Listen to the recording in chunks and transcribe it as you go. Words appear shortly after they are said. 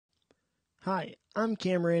Hi, I'm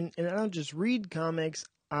Cameron, and I don't just read comics,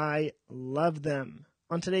 I love them.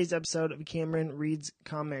 On today's episode of Cameron Reads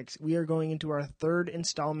Comics, we are going into our third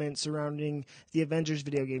installment surrounding the Avengers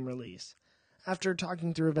video game release. After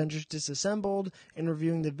talking through Avengers Disassembled and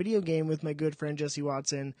reviewing the video game with my good friend Jesse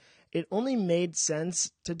Watson, it only made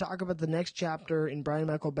sense to talk about the next chapter in Brian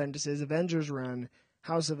Michael Bendis' Avengers run,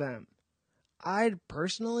 House of M. I'd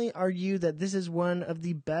personally argue that this is one of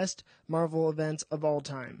the best Marvel events of all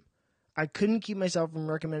time. I couldn't keep myself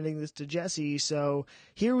from recommending this to Jesse, so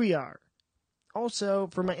here we are. Also,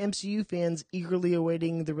 for my MCU fans eagerly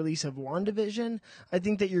awaiting the release of WandaVision, I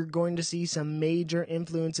think that you're going to see some major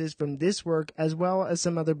influences from this work as well as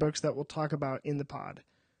some other books that we'll talk about in the pod.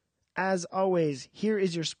 As always, here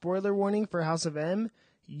is your spoiler warning for House of M.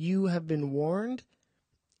 You have been warned.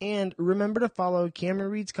 And remember to follow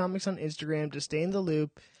Cameron Reads Comics on Instagram to stay in the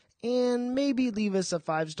loop, and maybe leave us a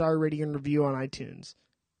 5-star rating and review on iTunes.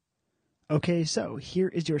 Okay, so here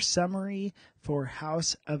is your summary for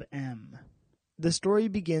House of M. The story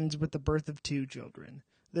begins with the birth of two children,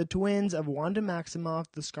 the twins of Wanda Maximoff,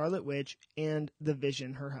 the Scarlet Witch, and the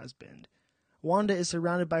Vision, her husband. Wanda is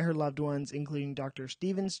surrounded by her loved ones, including Dr.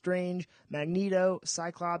 Stephen Strange, Magneto,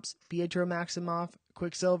 Cyclops, Pietro Maximoff,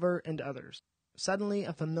 Quicksilver, and others. Suddenly,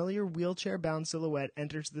 a familiar wheelchair-bound silhouette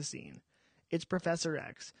enters the scene. It's Professor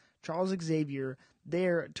X, Charles Xavier,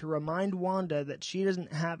 there to remind Wanda that she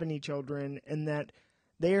doesn't have any children and that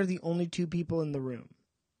they are the only two people in the room.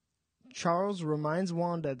 Charles reminds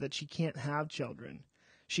Wanda that she can't have children.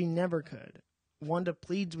 She never could. Wanda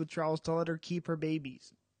pleads with Charles to let her keep her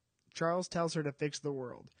babies. Charles tells her to fix the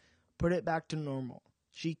world, put it back to normal.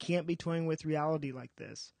 She can't be toying with reality like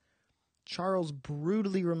this. Charles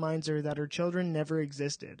brutally reminds her that her children never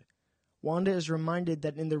existed. Wanda is reminded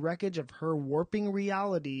that in the wreckage of her warping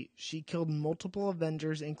reality, she killed multiple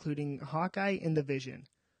Avengers, including Hawkeye and the Vision.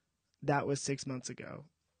 That was 6 months ago.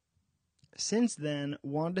 Since then,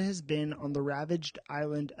 Wanda has been on the ravaged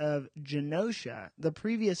island of Genosha, the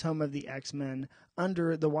previous home of the X-Men,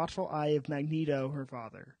 under the watchful eye of Magneto, her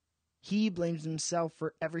father. He blames himself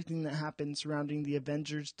for everything that happened surrounding the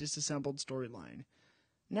Avengers Disassembled storyline.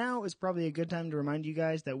 Now is probably a good time to remind you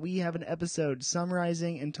guys that we have an episode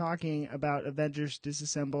summarizing and talking about Avengers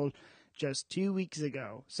Disassembled just 2 weeks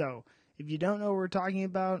ago. So, if you don't know what we're talking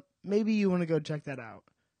about, maybe you want to go check that out.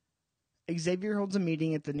 Xavier holds a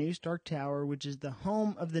meeting at the new Stark Tower, which is the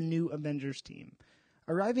home of the new Avengers team.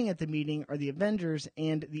 Arriving at the meeting are the Avengers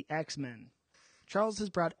and the X-Men. Charles has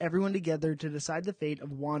brought everyone together to decide the fate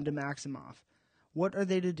of Wanda Maximoff. What are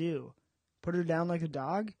they to do? Put her down like a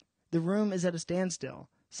dog? The room is at a standstill.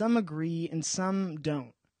 Some agree and some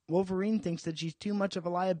don't. Wolverine thinks that she's too much of a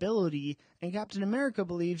liability, and Captain America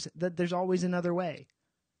believes that there's always another way.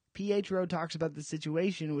 Pietro talks about the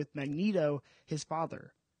situation with Magneto, his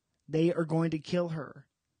father. They are going to kill her.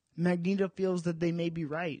 Magneto feels that they may be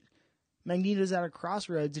right. Magneto's at a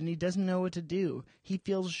crossroads and he doesn't know what to do. He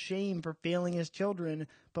feels shame for failing his children,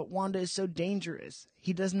 but Wanda is so dangerous.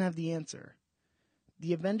 He doesn't have the answer.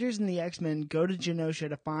 The Avengers and the X-Men go to Genosha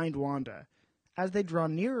to find Wanda. As they draw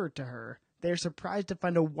nearer to her, they are surprised to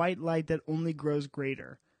find a white light that only grows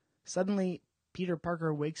greater. Suddenly, Peter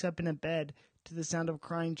Parker wakes up in a bed to the sound of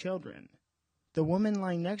crying children. The woman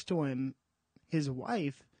lying next to him, his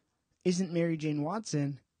wife, isn't Mary Jane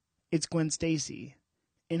Watson, it's Gwen Stacy.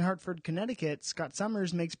 In Hartford, Connecticut, Scott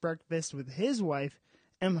Summers makes breakfast with his wife,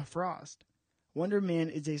 Emma Frost. Wonder Man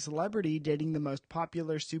is a celebrity dating the most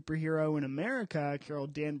popular superhero in America, Carol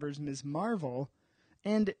Danvers' Ms. Marvel,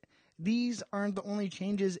 and these aren't the only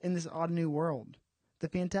changes in this odd new world. The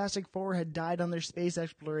Fantastic Four had died on their space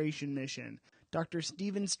exploration mission. Dr.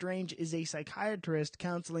 Stephen Strange is a psychiatrist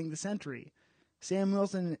counseling the Sentry. Sam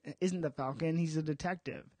Wilson isn't the Falcon, he's a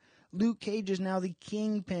detective. Luke Cage is now the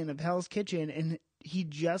kingpin of Hell's Kitchen, and he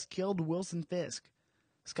just killed Wilson Fisk.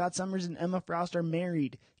 Scott Summers and Emma Frost are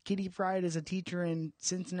married. Kitty Pryde is a teacher in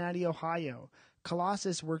Cincinnati, Ohio.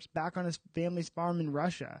 Colossus works back on his family's farm in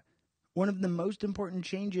Russia. One of the most important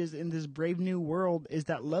changes in this brave new world is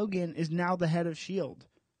that Logan is now the head of S.H.I.E.L.D.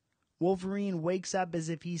 Wolverine wakes up as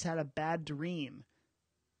if he's had a bad dream.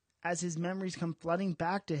 As his memories come flooding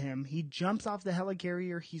back to him, he jumps off the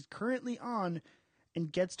helicarrier he's currently on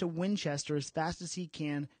and gets to Winchester as fast as he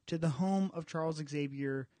can to the home of Charles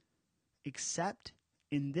Xavier. Except,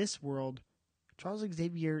 in this world, Charles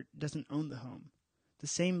Xavier doesn't own the home. The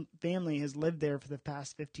same family has lived there for the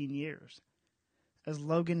past 15 years. As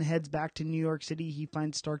Logan heads back to New York City, he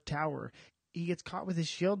finds Stark Tower. He gets caught with his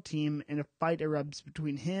S.H.I.E.L.D. team, and a fight erupts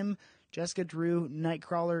between him, Jessica Drew,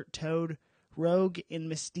 Nightcrawler, Toad, Rogue, and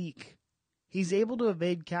Mystique. He's able to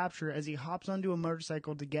evade capture as he hops onto a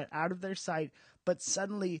motorcycle to get out of their sight, But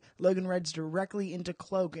suddenly, Logan rides directly into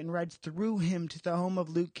Cloak and rides through him to the home of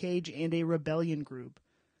Luke Cage and a rebellion group.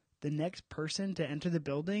 The next person to enter the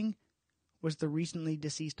building was the recently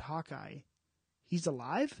deceased Hawkeye. He's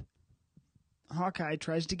alive? Hawkeye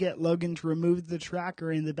tries to get Logan to remove the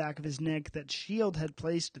tracker in the back of his neck that S.H.I.E.L.D. had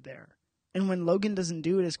placed there. And when Logan doesn't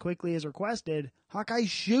do it as quickly as requested, Hawkeye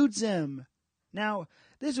shoots him! Now,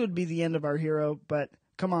 this would be the end of our hero, but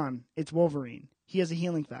come on, it's Wolverine. He has a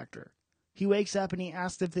healing factor. He wakes up and he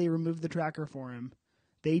asks if they removed the tracker for him.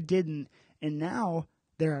 They didn't, and now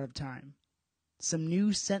they're out of time. Some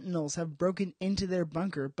new Sentinels have broken into their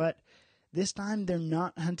bunker, but this time they're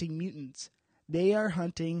not hunting mutants. They are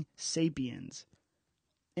hunting Sapiens.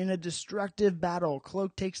 In a destructive battle,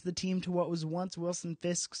 Cloak takes the team to what was once Wilson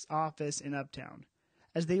Fisk's office in Uptown.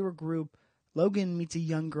 As they regroup, Logan meets a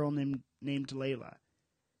young girl named Layla.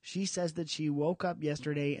 She says that she woke up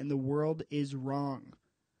yesterday and the world is wrong.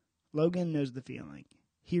 Logan knows the feeling.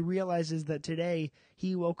 He realizes that today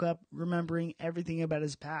he woke up remembering everything about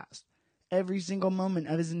his past. Every single moment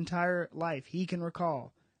of his entire life he can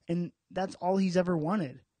recall. And that's all he's ever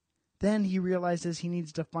wanted. Then he realizes he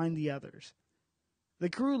needs to find the others. The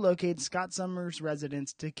crew locates Scott Summers'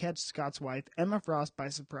 residence to catch Scott's wife, Emma Frost, by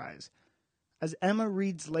surprise. As Emma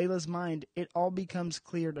reads Layla's mind, it all becomes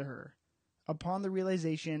clear to her. Upon the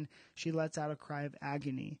realization, she lets out a cry of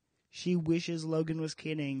agony. She wishes Logan was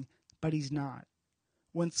kidding, but he's not.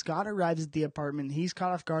 When Scott arrives at the apartment, he's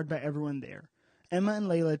caught off guard by everyone there. Emma and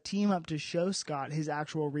Layla team up to show Scott his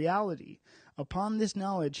actual reality. Upon this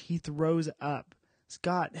knowledge, he throws up.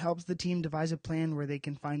 Scott helps the team devise a plan where they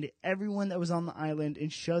can find everyone that was on the island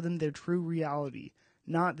and show them their true reality,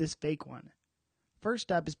 not this fake one. First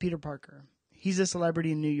up is Peter Parker. He's a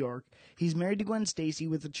celebrity in New York. He's married to Gwen Stacy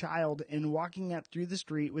with a child and walking up through the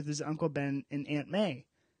street with his Uncle Ben and Aunt May.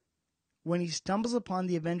 When he stumbles upon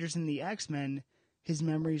the Avengers and the X-Men, his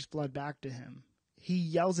memories flood back to him. He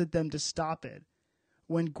yells at them to stop it.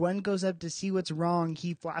 When Gwen goes up to see what's wrong,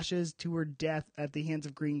 he flashes to her death at the hands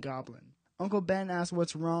of Green Goblin. Uncle Ben asks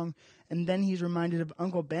what's wrong, and then he's reminded of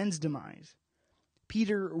Uncle Ben's demise.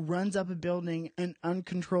 Peter runs up a building and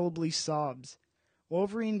uncontrollably sobs.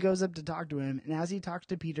 Wolverine goes up to talk to him, and as he talks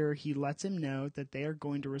to Peter, he lets him know that they are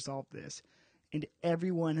going to resolve this, and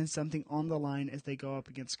everyone has something on the line as they go up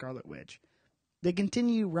against Scarlet Witch. They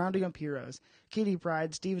continue rounding up heroes: Kitty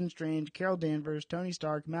Pryde, Stephen Strange, Carol Danvers, Tony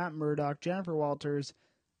Stark, Matt Murdock, Jennifer Walters,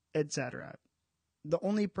 etc. The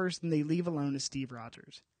only person they leave alone is Steve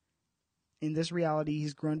Rogers. In this reality,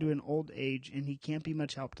 he's grown to an old age, and he can't be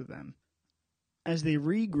much help to them. As they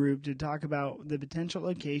regroup to talk about the potential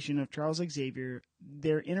location of Charles Xavier,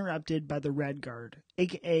 they're interrupted by the Red Guard,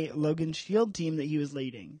 aka Logan's S.H.I.E.L.D. team that he was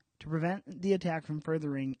leading. To prevent the attack from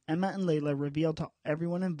furthering, Emma and Layla reveal to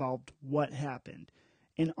everyone involved what happened.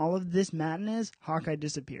 In all of this madness, Hawkeye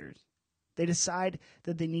disappears. They decide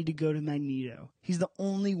that they need to go to Magneto. He's the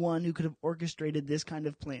only one who could have orchestrated this kind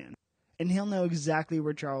of plan, and he'll know exactly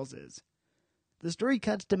where Charles is. The story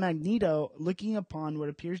cuts to Magneto looking upon what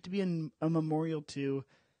appears to be a memorial to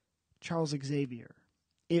Charles Xavier.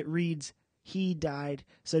 It reads, "He died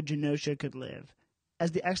so Genosha could live."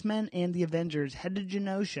 As the X-Men and the Avengers head to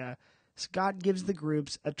Genosha, Scott gives the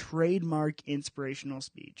groups a trademark inspirational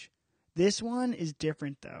speech. This one is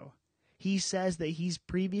different, though. He says that he's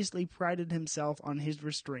previously prided himself on his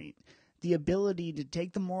restraint, the ability to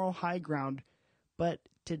take the moral high ground, but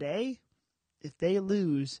today, if they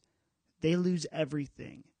lose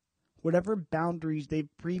everything. Whatever boundaries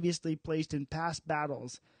they've previously placed in past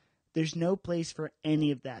battles, there's no place for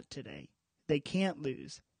any of that today. They can't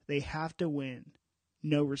lose. They have to win.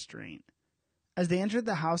 No restraint. As they enter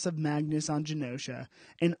the house of Magnus on Genosha,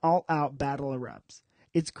 an all-out battle erupts.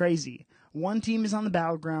 It's crazy. One team is on the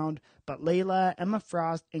battleground, but Layla, Emma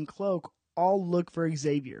Frost, and Cloak all look for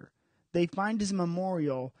Xavier. They find his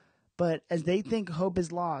memorial, but as they think hope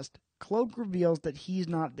is lost, Cloak reveals that he's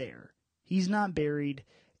not there. He's not buried.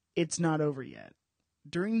 It's not over yet.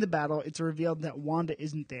 During the battle, it's revealed that Wanda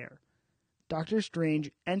isn't there. Doctor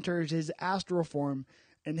Strange enters his astral form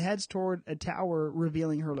and heads toward a tower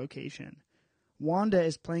revealing her location. Wanda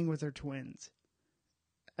is playing with her twins.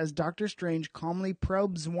 As Doctor Strange calmly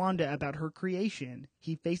probes Wanda about her creation,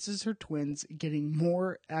 he faces her twins, getting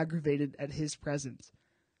more aggravated at his presence.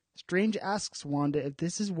 Strange asks Wanda if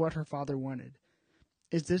this is what her father wanted.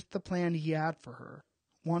 Is this the plan he had for her?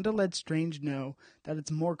 Wanda lets Strange know that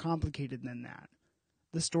it's more complicated than that.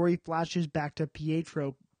 The story flashes back to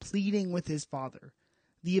Pietro pleading with his father.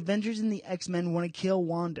 The Avengers and the X-Men want to kill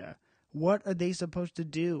Wanda. What are they supposed to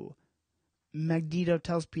do? Magneto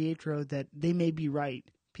tells Pietro that they may be right.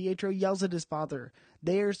 Pietro yells at his father.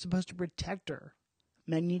 They are supposed to protect her.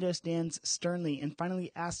 Magneto stands sternly and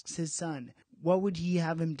finally asks his son, what would he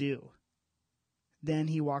have him do? Then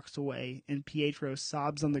he walks away, and Pietro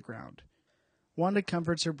sobs on the ground. Wanda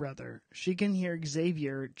comforts her brother. She can hear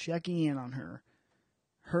Xavier checking in on her.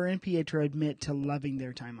 Her and Pietro admit to loving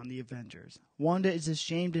their time on the Avengers. Wanda is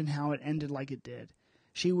ashamed in how it ended like it did.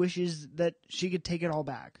 She wishes that she could take it all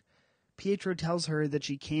back. Pietro tells her that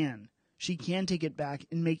she can. She can take it back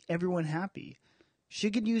and make everyone happy.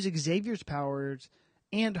 She could use Xavier's powers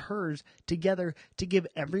and hers together to give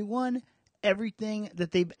everyone everything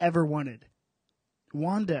that they've ever wanted.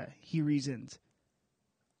 Wanda, he reasons,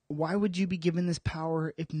 why would you be given this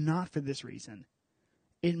power if not for this reason?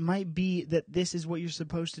 It might be that this is what you're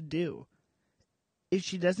supposed to do. If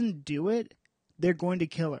she doesn't do it, they're going to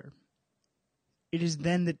kill her. It is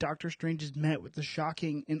then that Doctor Strange is met with the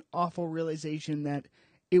shocking and awful realization that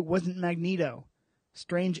it wasn't Magneto.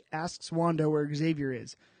 Strange asks Wanda where Xavier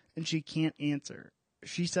is, and she can't answer.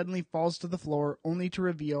 She suddenly falls to the floor, only to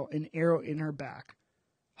reveal an arrow in her back.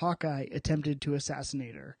 Hawkeye attempted to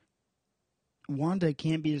assassinate her. Wanda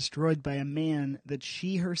can't be destroyed by a man that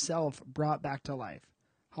she herself brought back to life.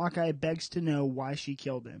 Hawkeye begs to know why she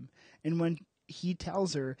killed him, and when he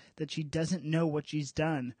tells her that she doesn't know what she's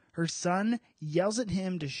done, her son yells at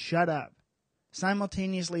him to shut up.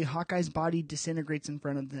 Simultaneously, Hawkeye's body disintegrates in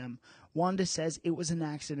front of them. Wanda says it was an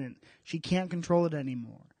accident. She can't control it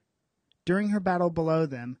anymore. During her battle below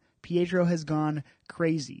them, Pietro has gone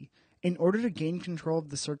crazy. In order to gain control of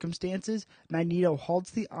the circumstances, Magneto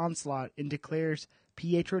halts the onslaught and declares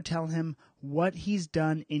Pietro tell him what he's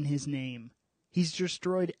done in his name. He's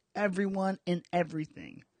destroyed everyone and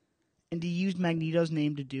everything, and he used Magneto's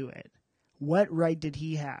name to do it. What right did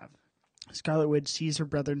he have? Scarlet Witch sees her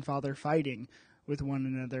brother and father fighting with one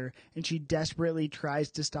another, and she desperately tries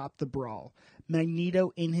to stop the brawl.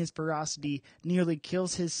 Magneto, in his ferocity, nearly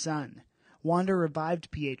kills his son. Wanda revived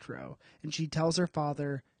Pietro, and she tells her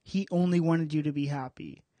father, he only wanted you to be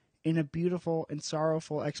happy. In a beautiful and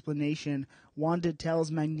sorrowful explanation, Wanda tells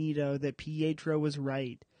Magneto that Pietro was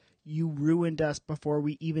right. You ruined us before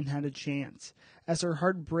we even had a chance. As her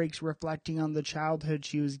heart breaks reflecting on the childhood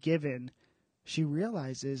she was given, she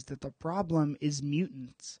realizes that the problem is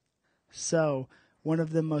mutants. So, one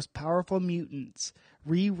of the most powerful mutants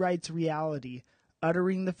rewrites reality,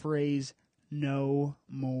 uttering the phrase, "No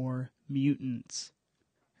more mutants."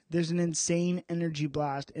 There's an insane energy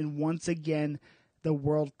blast, and once again, the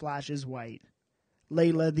world flashes white.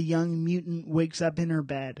 Layla, the young mutant, wakes up in her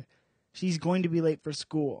bed. She's going to be late for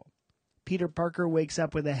school. Peter Parker wakes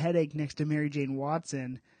up with a headache next to Mary Jane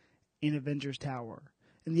Watson in Avengers Tower.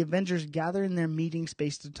 And the Avengers gather in their meeting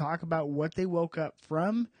space to talk about what they woke up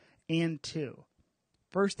from and to.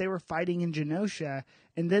 First, they were fighting in Genosha,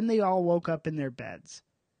 and then they all woke up in their beds.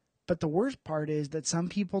 But the worst part is that some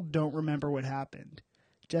people don't remember what happened.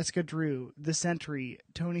 Jessica Drew, the Sentry,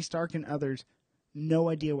 Tony Stark, and others, no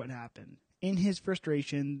idea what happened. In his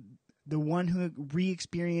frustration, the one who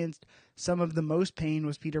re-experienced some of the most pain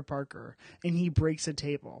was Peter Parker, and he breaks a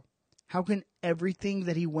table. How can everything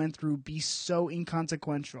that he went through be so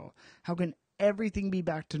inconsequential? How can everything be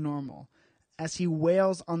back to normal? As he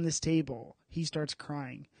wails on this table, he starts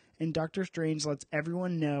crying, and Doctor Strange lets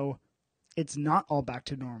everyone know it's not all back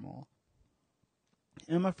to normal.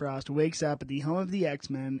 Emma Frost wakes up at the home of the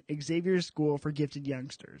X-Men, Xavier's school for gifted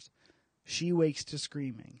youngsters. She wakes to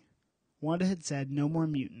screaming. Wanda had said no more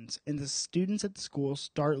mutants, and the students at the school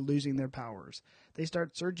start losing their powers. They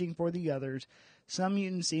start searching for the others. Some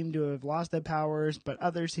mutants seem to have lost their powers, but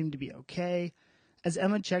others seem to be okay. As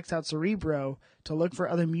Emma checks out Cerebro to look for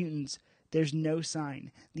other mutants, there's no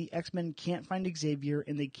sign. The X-Men can't find Xavier,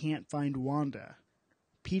 and they can't find Wanda.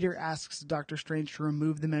 Peter asks Doctor Strange to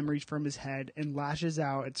remove the memories from his head and lashes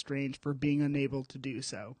out at Strange for being unable to do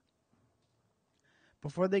so.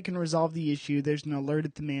 Before they can resolve the issue, there's an alert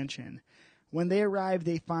at the mansion. When they arrive,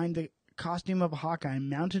 they find the costume of Hawkeye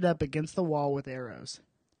mounted up against the wall with arrows.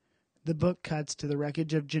 The book cuts to the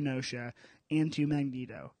wreckage of Genosha and to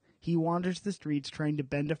Magneto. He wanders the streets trying to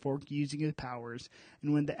bend a fork using his powers,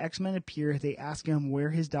 and when the X-Men appear, they ask him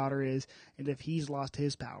where his daughter is and if he's lost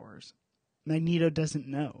his powers. Magneto doesn't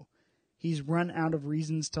know. He's run out of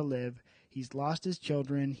reasons to live. He's lost his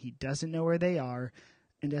children. He doesn't know where they are.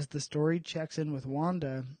 And as the story checks in with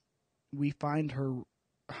Wanda, we find her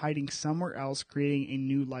hiding somewhere else, creating a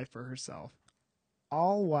new life for herself.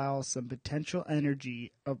 All while some potential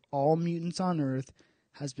energy of all mutants on Earth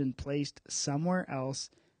has been placed somewhere else,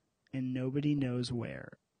 and nobody knows where.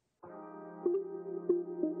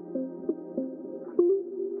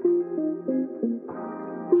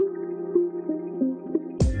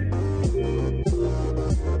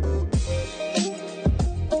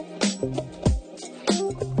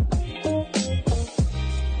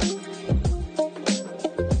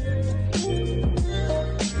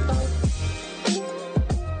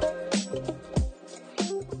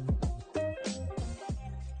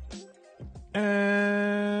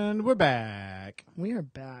 back. We are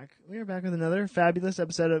back. We are back with another fabulous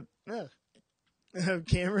episode of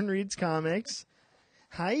Cameron Reads Comics.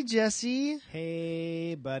 Hi, Jesse.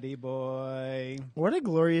 Hey, buddy boy. What a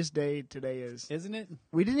glorious day today is. Isn't it?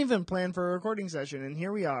 We didn't even plan for a recording session, and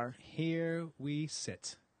here we are. Here we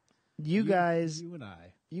sit. You guys You and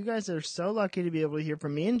I. You guys are so lucky to be able to hear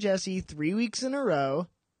from me and Jesse 3 weeks in a row.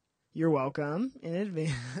 You're welcome in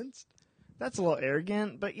advance. That's a little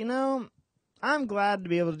arrogant, but you know, I'm glad to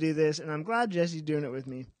be able to do this, and I'm glad Jesse's doing it with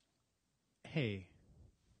me. Hey,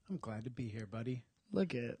 I'm glad to be here, buddy.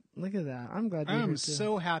 Look at that. I'm glad to be here I'm too.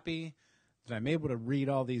 so happy that I'm able to read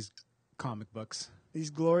all these comic books.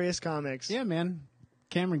 These glorious comics. Yeah, man.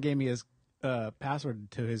 Cameron gave me his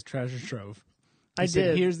password to his treasure trove. I He said,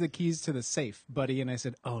 did. "Here's the keys to the safe, buddy." And I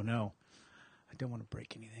said, "Oh no, I don't want to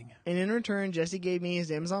break anything." And in return, Jesse gave me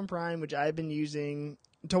his Amazon Prime, which I've been using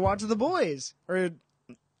to watch The Boys.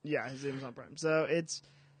 His Amazon Prime. So it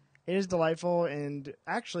is delightful, and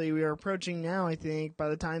actually we are approaching now, I think, by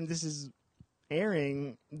the time this is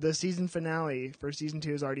airing, the season finale for season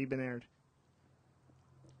 2 has already been aired.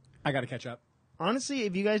 I got to catch up. Honestly,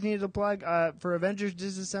 if you guys needed a plug, for Avengers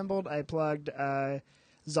Disassembled, I plugged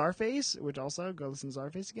Czarface, which also, go listen to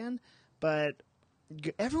Czarface again. But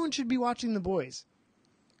everyone should be watching The Boys.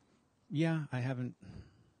 Yeah, I haven't.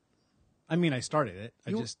 I mean, I started it.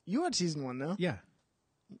 You watched season 1, though. Yeah,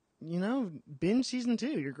 You know, binge season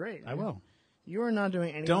 2. You're great. I will. You are not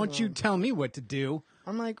doing anything Don't you wrong. tell me what to do.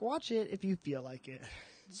 I'm like, watch it if you feel like it.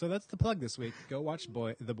 So that's the plug this week. Go watch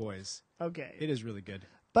The Boys. Okay. It is really good.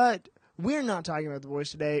 But we're not talking about The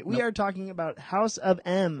Boys today. We Nope. are talking about House of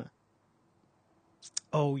M.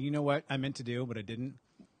 Oh, you know what I meant to do, but I didn't?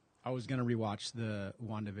 I was going to rewatch the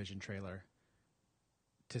WandaVision trailer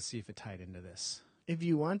to see if it tied into this. If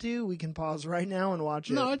you want to, we can pause right now and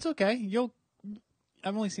watch it. No, it's okay.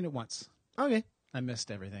 I've only seen it once. Okay. I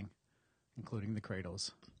missed everything, including the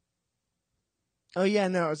cradles. Oh, yeah,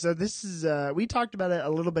 no. So this is, we talked about it a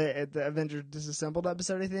little bit at the Avengers Disassembled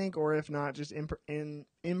episode, I think, or if not, just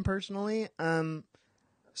impersonally.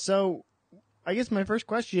 So I guess my first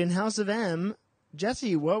question, House of M,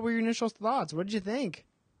 Jesse, what were your initial thoughts? What did you think?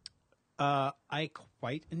 I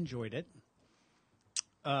quite enjoyed it.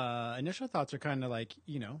 Initial thoughts are kind of like,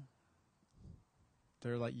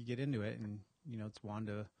 they're like, you get into it and, it's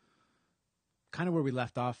Wanda, kind of where we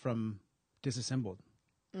left off from Disassembled.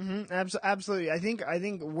 Mm-hmm. Absolutely. I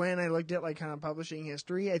think when I looked at like kind of publishing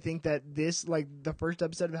history, I think that this, like the first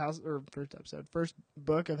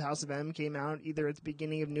book of House of M came out either at the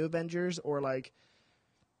beginning of New Avengers or like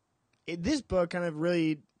this book kind of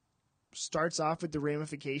really starts off with the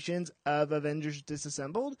ramifications of Avengers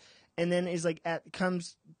Disassembled, and then is like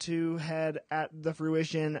comes to head at the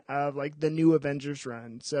fruition of like the New Avengers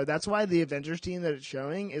run. So that's why the Avengers team that it's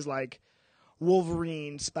showing is like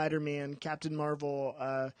Wolverine, Spider-Man, Captain Marvel.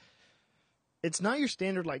 It's not your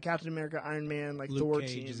standard like Captain America, Iron Man, like Luke Thor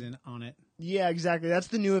Cage team. is in on it. Yeah, exactly. That's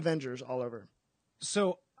the New Avengers all over.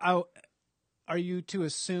 So, are you to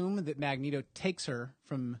assume that Magneto takes her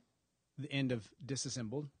from the end of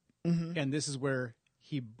Disassembled, and this is where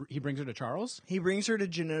he brings her to Charles? He brings her to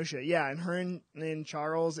Genosha, yeah, and her and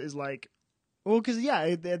Charles is like, well, because yeah,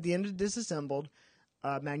 at the end of Disassembled,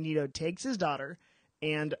 Magneto takes his daughter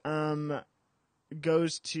and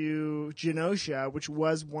goes to Genosha, which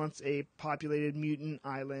was once a populated mutant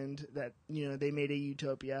island that they made a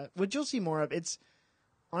utopia, which you'll see more of. It's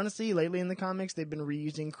honestly lately in the comics they've been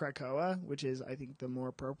reusing Krakoa, which is I think the more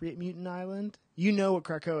appropriate mutant island. You know what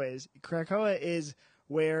Krakoa is? Krakoa is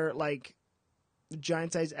where like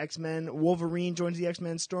giant-sized X-Men, Wolverine joins the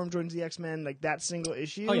X-Men, Storm joins the X-Men, like that single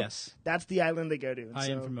issue. Oh yes, that's the island they go to. And I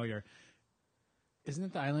am familiar. Isn't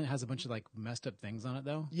it the island that has a bunch of like messed up things on it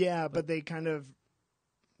though? Yeah, but they kind of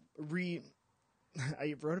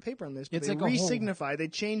I wrote a paper on this, but It's they like a whole- re-signify. They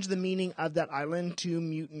change the meaning of that island to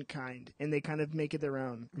mutant kind, and they kind of make it their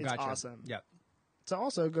own. It's Gotcha. awesome. Yeah. So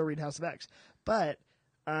also go read House of X. But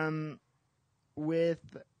with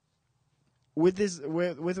where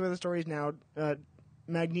the story is now,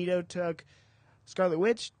 Magneto took Scarlet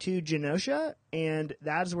Witch to Genosha, and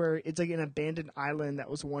that's where it's like an abandoned island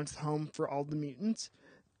that was once home for all the mutants.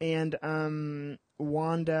 And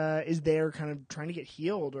Wanda is there kind of trying to get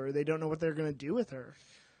healed, or they don't know what they're going to do with her.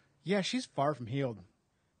 Yeah, she's far from healed.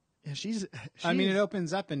 Yeah, she's I mean, it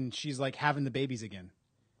opens up and she's like having the babies again.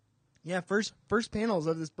 yeah, first panels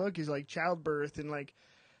of this book is like childbirth and like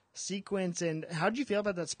sequence. And how did you feel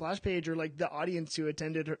about that splash page, or like the audience who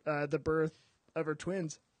attended the birth of her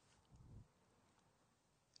twins?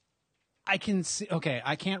 I can see. Okay,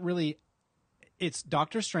 I can't really. It's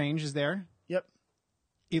Doctor Strange is there. Yep.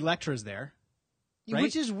 Elektra's there. Right?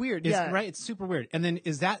 Which is weird. It's, yeah. Right. It's super weird. And then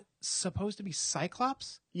is that supposed to be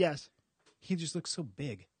Cyclops? Yes. He just looks so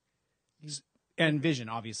big. And Vision,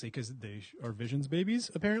 obviously, because they are Vision's babies,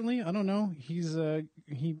 apparently. I don't know. He's, I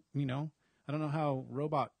don't know how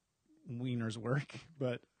robot wieners work,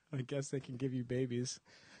 but I guess they can give you babies.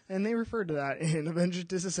 And they referred to that in Avengers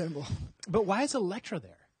Disassemble. But why is Elektra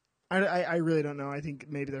there? I really don't know. I think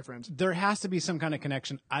maybe they're friends. There has to be some kind of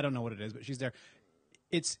connection. I don't know what it is, but she's there.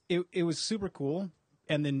 It was super cool.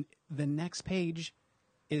 And then the next page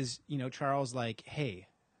is, Charles like, hey,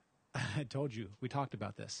 I told you, we talked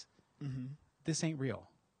about this. Mm-hmm. This ain't real.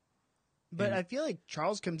 But And I feel like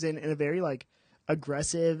Charles comes in a very like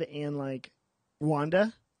aggressive and like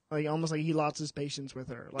Wanda, like almost like he lost his patience with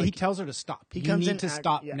her. Like he tells her to stop. he You comes need in to act-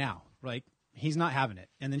 stop yeah. now. Like he's not having it,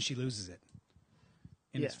 and then she loses it,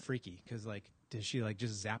 and it's Yeah. freaky because like, does she like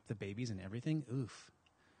just zap the babies and everything? Oof.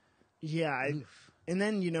 yeah, Oof. and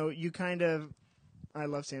then you kind of. I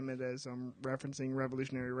love Sam Mendes. I'm referencing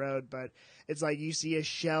Revolutionary Road, but it's like you see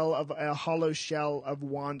a hollow shell of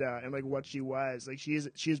Wanda and like what she was. Like she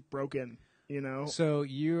is broken. So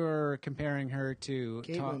you're comparing her to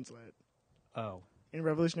Kate Winslet Oh, in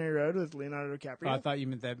Revolutionary Road with Leonardo DiCaprio. I thought you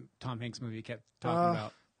meant that Tom Hanks movie you kept talking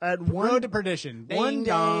about. At Road to Perdition. Ding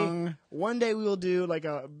dong. One day we will do like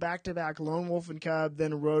a back-to-back Lone Wolf and Cub,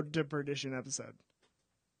 then Road to Perdition episode.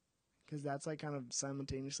 Because that's like kind of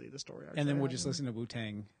simultaneously the story arc. And then we'll just listen to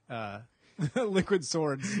Wu-Tang, Liquid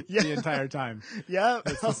Swords the entire time. Yeah.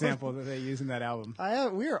 That's the sample that they use in that album.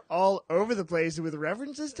 We are all over the place with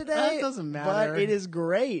references today. That doesn't matter. But it is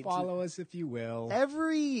great. Follow us if you will.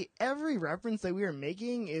 Every reference that we are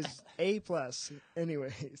making is A+.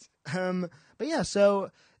 Anyways. But yeah,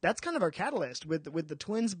 so that's kind of our catalyst with the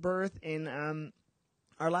twins' birth in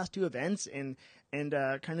our last two events and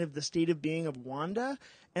kind of the state of being of Wanda.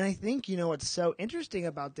 And I think, what's so interesting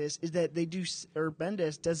about this is that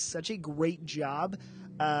Bendis does such a great job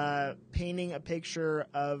painting a picture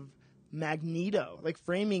of Magneto, like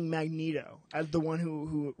framing Magneto as the one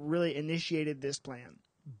who really initiated this plan.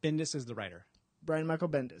 Bendis is the writer. Brian Michael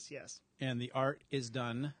Bendis, yes. And the art is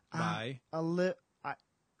done by...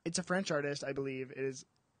 It's a French artist, I believe. It is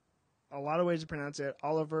a lot of ways to pronounce it.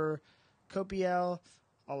 Olivier Coipel.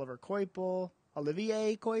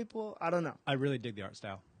 Olivier Coipel. I don't know. I really dig the art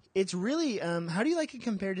style. It's really, how do you like it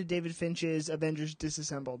compared to David Finch's Avengers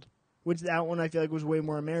Disassembled? Which that one I feel like was way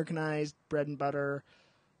more Americanized, bread and butter,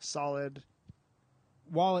 solid.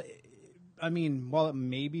 While it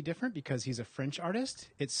may be different because he's a French artist,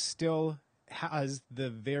 it still has the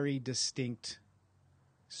very distinct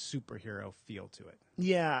superhero feel to it.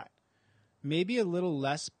 Yeah. Maybe a little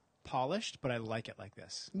less polished, but I like it like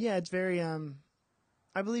this. Yeah, it's very,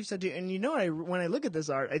 I believe so too. And when I look at this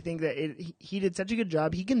art, I think that he did such a good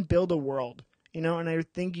job. He can build a world, and I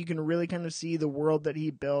think you can really kind of see the world that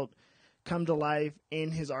he built come to life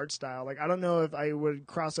in his art style. Like, I don't know if I would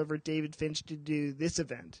cross over David Finch to do this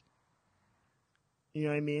event. You know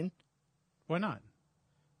what I mean? Why not?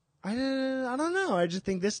 I don't know. I just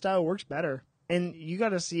think this style works better. And you got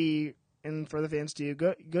to see, and for the fans too,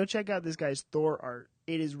 go check out this guy's Thor art.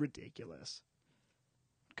 It is ridiculous.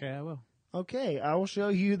 Okay, I will. Okay, I will show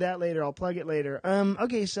you that later. I'll plug it later.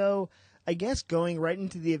 Okay, so I guess going right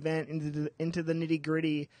into the event, into the nitty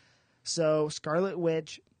gritty. So Scarlet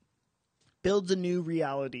Witch builds a new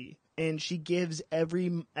reality, and she gives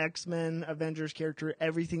every X-Men Avengers character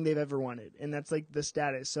everything they've ever wanted, and that's like the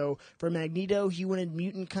status. So for Magneto, he wanted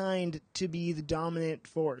mutant kind to be the dominant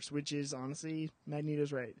force, which is honestly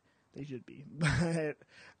Magneto's right. They should be, but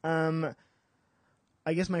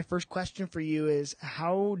I guess my first question for you is,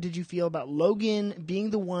 how did you feel about Logan being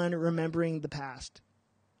the one remembering the past?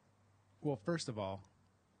 Well, first of all,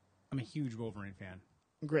 I'm a huge Wolverine fan.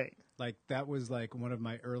 Great. Like, that was like one of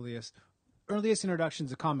my earliest introductions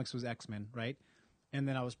to comics was X-Men, right? And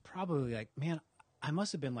then I was probably like, man, I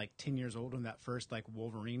must have been like 10 years old when that first like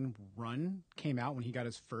Wolverine run came out, when he got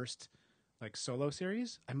his first like solo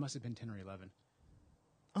series. I must have been 10 or 11.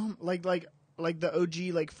 Like the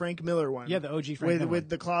OG, like Frank Miller one. Yeah, the OG Frank Miller with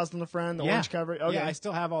the claws on the front, the orange cover. Okay. Yeah, I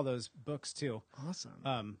still have all those books too.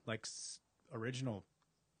 Awesome. Original.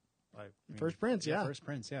 First Prince, yeah. First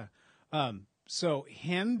Prince, yeah. So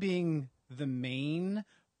him being the main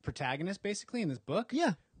protagonist basically in this book,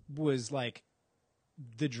 Yeah. was like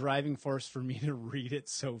the driving force for me to read it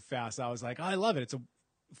so fast. I was like, oh, I love it.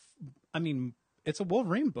 It's a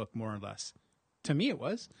Wolverine book, more or less. To me, it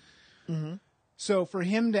was. Mm-hmm. So for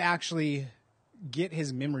him to actually get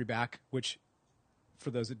his memory back, which, for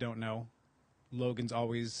those that don't know, Logan's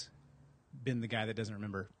always been the guy that doesn't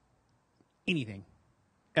remember anything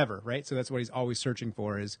ever, right? So that's what he's always searching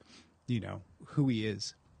for, is, who he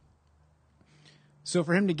is. So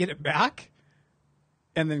for him to get it back,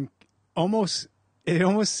 and then it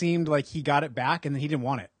almost seemed like he got it back and then he didn't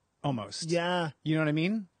want it almost. Yeah. You know what I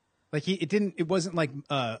mean? Like it wasn't like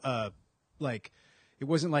it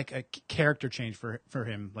wasn't like a character change for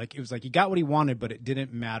him. Like it was like he got what he wanted, but it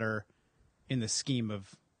didn't matter in the scheme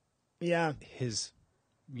of Yeah. his,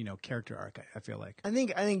 character arc. I feel like. I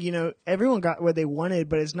think everyone got what they wanted,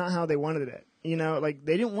 but it's not how they wanted it. Like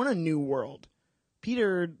they didn't want a new world.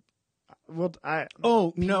 Peter,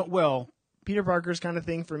 Peter Parker's kind of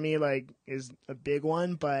thing for me is a big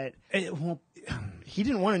one, but he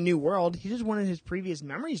didn't want a new world. He just wanted his previous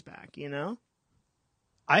memories back.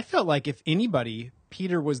 I felt like if anybody,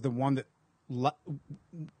 Peter was the one that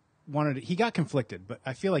wanted it. He got conflicted, but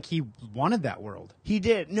I feel like he wanted that world. He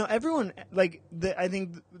did. No, everyone I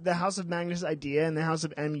think the House of Magnus idea and the House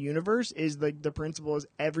of M universe is the principle is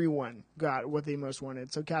everyone got what they most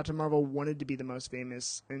wanted. So Captain Marvel wanted to be the most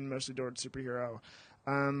famous and most adored superhero.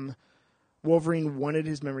 Wolverine wanted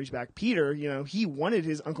his memories back. Peter, he wanted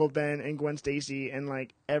his Uncle Ben and Gwen Stacy and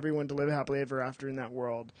everyone to live happily ever after in that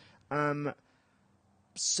world.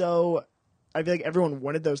 So I feel like everyone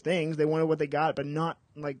wanted those things. They wanted what they got, but not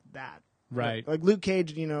like that. Right. Like Luke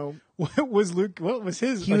Cage, What was Luke? What was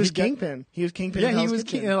his? he was Kingpin. He was Kingpin. Yeah, in he Hell's was.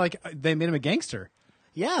 Kitchen. They made him a gangster.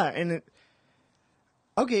 Yeah, and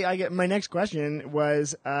okay. I get my next question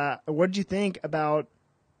was, what did you think about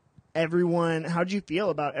everyone? How did you feel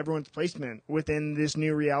about everyone's placement within this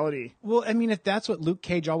new reality? Well, I mean, if that's what Luke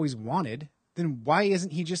Cage always wanted, then why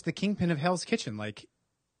isn't he just the kingpin of Hell's Kitchen?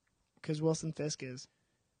 Because Wilson Fisk is.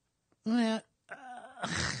 Yeah.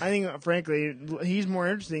 I think, frankly, he's more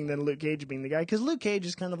interesting than Luke Cage being the guy. Because Luke Cage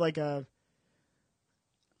is kind of like a.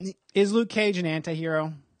 Is Luke Cage an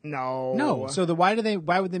anti-hero? No. No. So why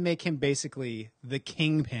would they make him basically the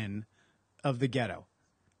kingpin of the ghetto?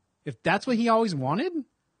 If that's what he always wanted?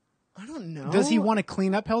 I don't know. Does he want to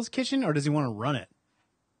clean up Hell's Kitchen or does he want to run it?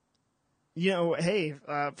 Hey,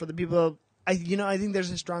 for the people, I think there's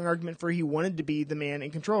a strong argument for he wanted to be the man in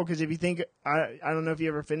control. Because if you think, I don't know if you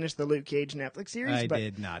ever finished the Luke Cage Netflix series. I but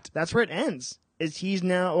did not. That's where it ends. Is he's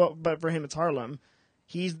now, but for him it's Harlem.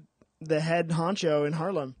 He's the head honcho in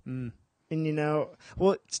Harlem. Mm. And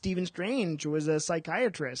Stephen Strange was a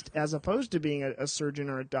psychiatrist as opposed to being a surgeon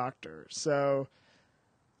or a doctor. So.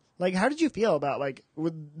 How did you feel about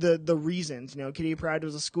with the reasons? Kitty Pryde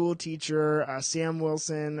was a school teacher. Sam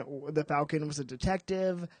Wilson, the Falcon, was a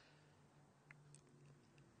detective.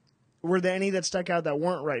 Were there any that stuck out that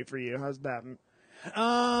weren't right for you? How's that?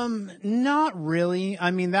 Not really.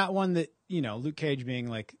 I mean, that one that Luke Cage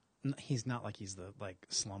being he's not he's the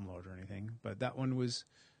slumlord or anything, but that one was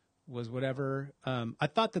whatever. I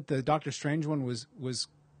thought that the Doctor Strange one was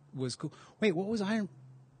cool. Wait, what was Iron?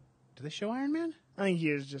 Did they show Iron Man? I think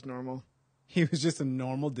he was just normal. He was just a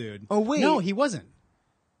normal dude. Oh, wait. No, he wasn't.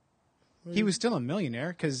 He was still a millionaire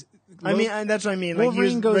because that's what I mean. Wolverine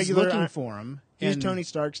he was goes regular, looking for him. He was Tony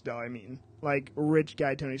Stark still. I mean, rich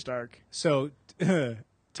guy Tony Stark. So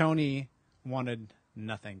Tony wanted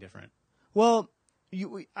nothing different. Well,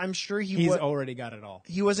 I'm sure he's already got it all.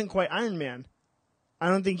 He wasn't quite Iron Man. I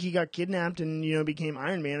don't think he got kidnapped and became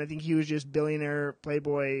Iron Man. I think he was just billionaire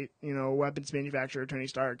playboy, weapons manufacturer Tony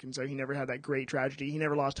Stark, and so he never had that great tragedy. He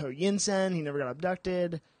never lost Ho Yinsen. He never got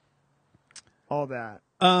abducted. All that.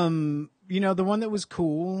 The one that was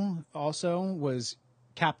cool also was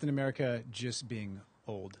Captain America just being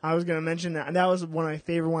old. I was gonna mention that, and that was one of my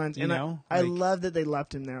favorite ones. And I love that they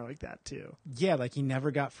left him there like that too. Yeah, he never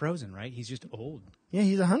got frozen, right? He's just old. Yeah,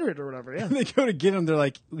 he's 100 or whatever. Yeah, they go to get him. They're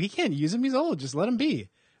like, we can't use him. He's old. Just let him be,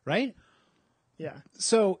 right? Yeah.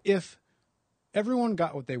 So if everyone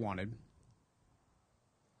got what they wanted,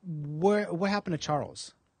 what happened to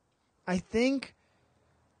Charles? I think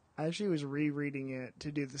I actually was rereading it to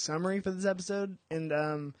do the summary for this episode,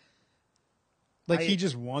 and he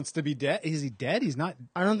just wants to be dead. Is he dead? He's not.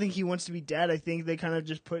 I don't think he wants to be dead. I think they kind of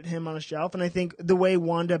just put him on a shelf, and I think the way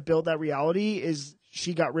Wanda built that reality is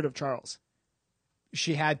she got rid of Charles.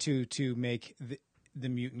 She had to make the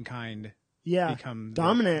mutant kind become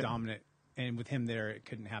dominant, and with him there, it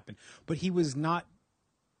couldn't happen. But he was not.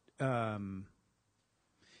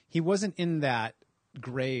 He wasn't in that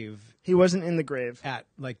grave. He wasn't in the grave at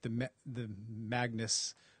the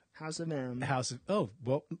Magnus House of M.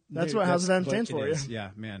 That's what House of M stands for.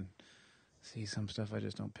 Yeah, man. See some stuff I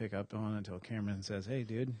just don't pick up on until Cameron says, "Hey,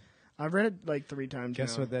 dude, I've read it 3 times."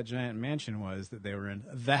 Guess what that giant mansion was that they were in?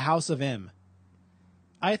 The House of M.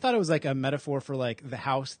 I thought it was a metaphor for the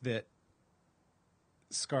house that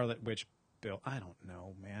Scarlet Witch built. I don't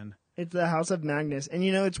know, man. It's the House of Magnus, and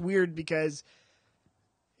it's weird because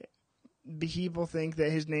people think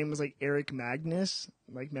that his name was like Eric Magnus,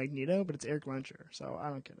 like Magneto, but it's Eric Lencher. So I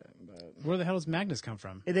don't get it. But Where the hell does Magnus come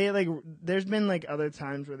from? they like, there's been like other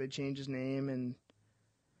times where they change his name, and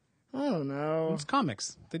I don't know. It's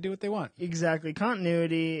comics. They do what they want. Exactly.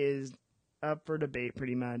 Continuity is up for debate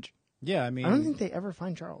pretty much. Yeah, I mean, I don't think they ever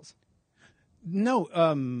find Charles. no.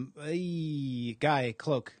 Guy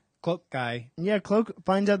Cloak guy. Yeah, Cloak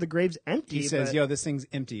finds out the grave's empty. He says, but "Yo, this thing's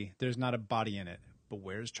empty. There's not a body in it. But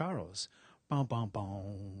where's Charles? Bum bum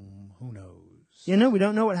bum. Who knows?" you know, we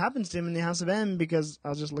don't know what happens to him in the House of M because I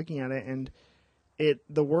was just looking at it, and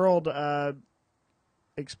the world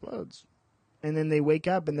explodes, and then they wake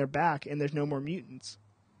up and they're back, and there's no more mutants,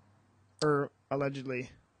 or allegedly.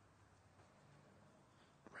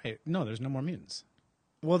 Right? No, there's no more mutants.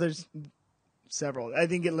 Well, there's several. I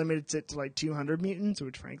think it limits it to like 200 mutants,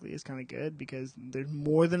 which frankly is kind of good because there's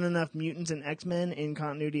more than enough mutants in X-Men in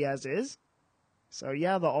continuity as is. So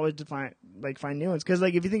yeah, they'll always find new ones. Because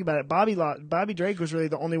like if you think about it, Bobby Drake was really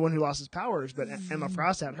the only one who lost his powers, but Emma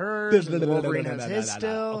Frost had hers, and Wolverine has his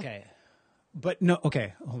still. Okay. But no,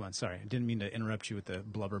 okay, hold on. Sorry, I didn't mean to interrupt you with the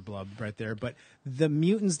blubber blub right there. But the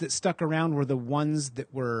mutants that stuck around were the ones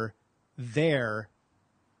that were there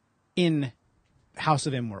in House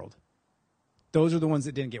of M world. Those are the ones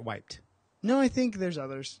that didn't get wiped. No, I think there's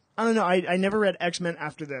others. I don't know. I never read X-Men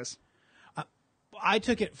after this. I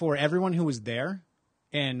took it for everyone who was there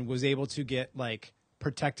and was able to get like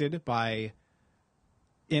protected by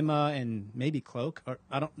Emma and maybe Cloak, or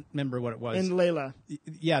I don't remember what it was. And Layla.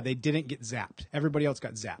 Yeah, they didn't get zapped. Everybody else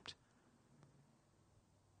got zapped.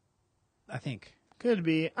 I think. Could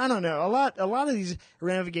be. I don't know. A lot of these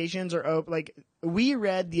ramifications are like we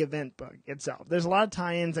read the event book itself. There's a lot of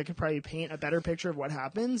tie-ins that could probably paint a better picture of what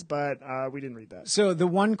happens, but we didn't read that. So the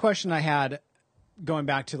one question I had, going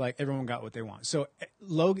back to like everyone got what they want. So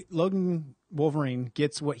Logan Wolverine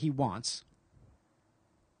gets what he wants,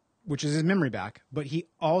 which is his memory back, but he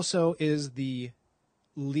also is the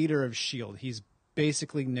leader of S.H.I.E.L.D. He's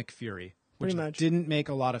basically Nick Fury, which Pretty much. didn't make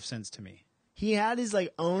a lot of sense to me. He had his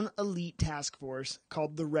like own elite task force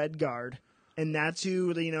called the Red Guard, and that's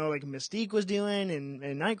who like Mystique was doing, and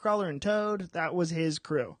Nightcrawler and Toad. That was his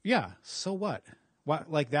crew. Yeah, so what?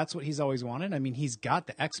 What, like that's what he's always wanted? I mean, he's got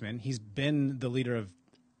the X-Men. He's been the leader of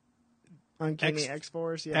Uncanny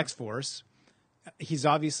X-Force, yeah. X-Force. He's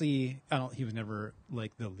obviously he was never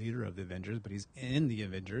like the leader of the Avengers, but he's in the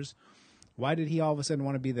Avengers. Why did he all of a sudden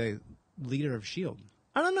want to be the leader of S.H.I.E.L.D.?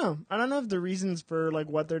 I don't know. I don't know if the reasons for like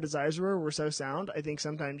what their desires were so sound. I think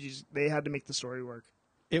sometimes they had to make the story work.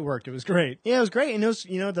 It worked. It was great. Yeah, it was great. And it was,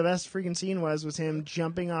 the best freaking scene was him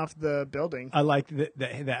jumping off the building. I liked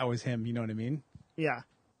that was him. You know what I mean? Yeah.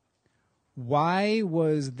 Why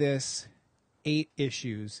was this 8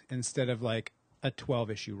 issues instead of like a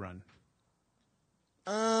 12-issue run?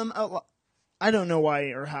 I don't know why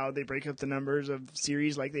or how they break up the numbers of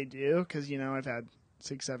series like they do, because I've had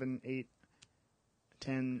 6, 7, 8,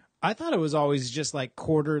 10. I thought it was always just like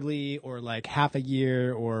quarterly or like half a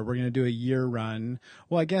year, or we're going to do a year run.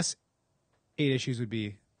 Well, I guess 8 issues would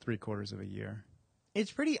be 3/4 of a year. It's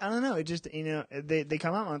pretty, I don't know. It just, they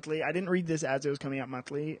come out monthly. I didn't read this as it was coming out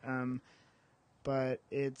monthly. But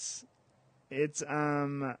it's pretty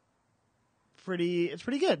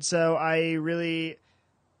good. So I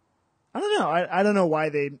don't know. I don't know why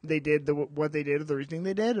they did what they did or the reasoning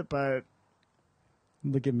they did, but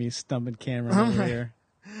Look at me stumping Cameron over here.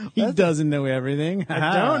 He doesn't know everything.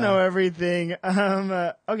 I don't know everything.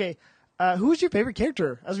 Okay. Who was your favorite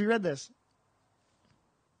character as we read this?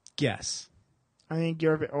 Guess. I think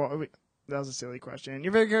that was a silly question.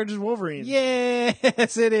 Your favorite character is Wolverine.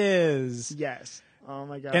 Yes, it is. Yes. Oh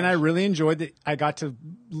my gosh. And I really enjoyed that. I got to.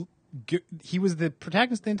 He was the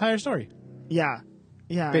protagonist of the entire story. Yeah.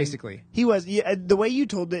 Yeah. Basically. He was. Yeah, the way you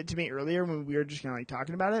told it to me earlier when we were just kind of like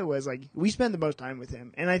talking about it was like we spent the most time with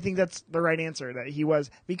him. And I think that's the right answer, that he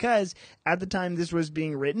was, because at the time this was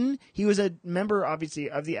being written, he was a member obviously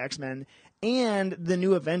of the X-Men and the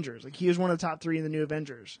New Avengers. Like he was one of the top 3 in the New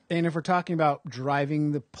Avengers. And if we're talking about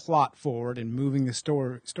driving the plot forward and moving the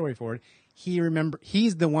story forward,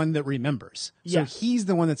 he's the one that remembers. So Yeah. he's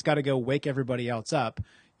the one that's got to go wake everybody else up,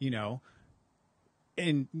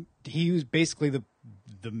 and he was basically the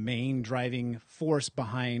main driving force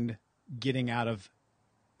behind getting out of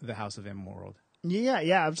the House of M world. Yeah,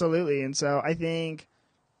 absolutely. And so I think,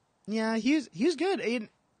 yeah, he was good. I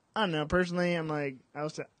don't know. Personally, I'm like, a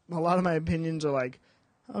lot of my opinions are like,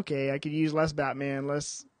 okay, I could use less Batman,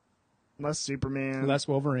 less Superman, Less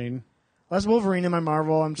Wolverine. less Wolverine in my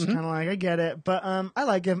Marvel. I'm just kind of like, I get it, but I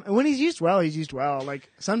like him. When he's used well, he's used well. Like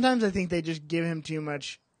sometimes I think they just give him too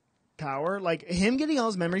much power. Like him getting all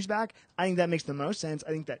his memories back, I think that makes the most sense. I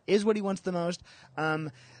think that is what he wants the most.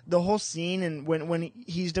 The whole scene and when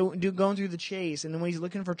he's going through the chase and then when he's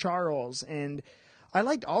looking for Charles, and I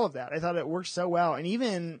liked all of that. I thought it worked so well, and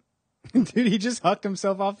even Dude, he just hucked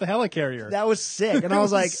himself off the helicarrier. that was sick. And I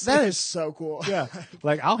was like, that is so cool. Yeah,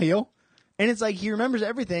 like I'll heal. And it's like he remembers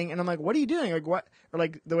everything, and I'm like, what are you doing? Like what? Or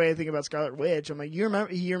like the way I think about Scarlet Witch, I'm like, he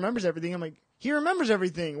remembers everything. I'm like, he remembers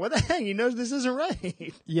everything. What the heck? He knows this isn't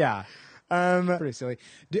right. Yeah, pretty silly.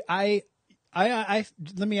 I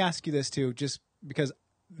let me ask you this too, just because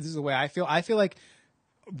this is the way I feel. I feel like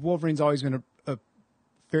Wolverine's always been a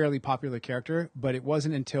fairly popular character, but it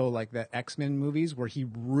wasn't until like the X-Men movies where he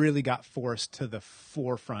really got forced to the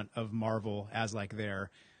forefront of Marvel as like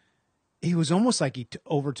he was almost like he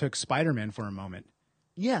overtook Spider-Man for a moment.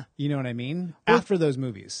 Yeah. You know what I mean? After those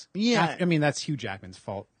movies. Yeah. I mean, that's Hugh Jackman's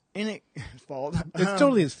fault. And fault. It's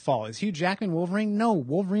totally his fault. Is Hugh Jackman Wolverine? No,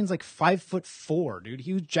 Wolverine's like 5'4", dude.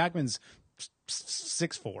 Hugh Jackman's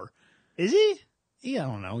 6'4". Is he? Yeah,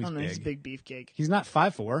 I don't know. He's I don't know. big. He's a big beefcake. He's not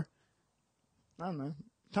 5'4". I don't know.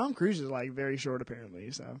 Tom Cruise is like very short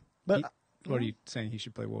apparently. So, but What are you saying? He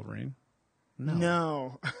should play Wolverine?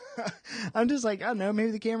 no. I'm just like, I don't know.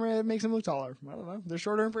 Maybe the camera makes him look taller. I don't know. They're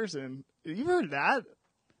shorter in person. You've heard that?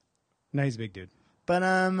 No, he's a big dude.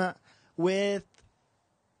 But with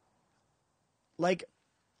like,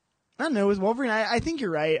 I don't know, with Wolverine, I think you're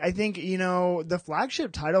right. I think, the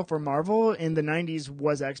flagship title for Marvel in the 90s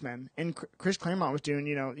was X-Men. And Chris Claremont was doing,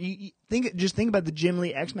 you think about the Jim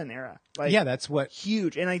Lee X-Men era. Like, Yeah, that's what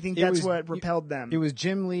huge. And I think that's what propelled them. It was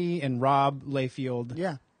Jim Lee and Rob Liefeld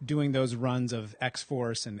Yeah. doing those runs of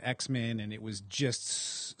X-Force and X-Men, and it was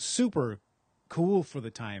just super cool for the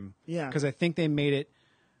time. Yeah. Because I think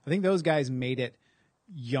those guys made it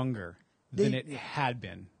younger than it had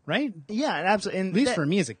been, right? Yeah, and absolutely. And At least for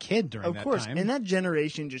me as a kid during of that course, time. and that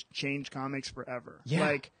generation just changed comics forever.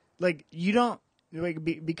 Yeah. Like you don't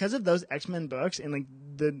because of those X-Men books and like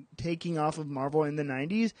the taking off of Marvel in the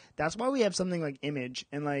 90s. That's why we have something like Image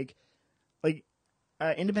and like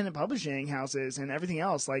independent publishing houses and everything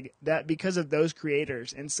else like that because of those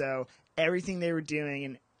creators. And so everything they were doing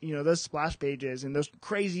and those splash pages and those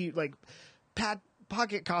crazy like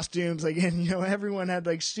pocket costumes, like, and everyone had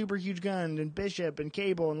like super huge guns and Bishop and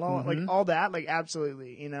Cable and like all that, like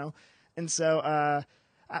absolutely, and so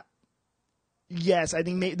yes, I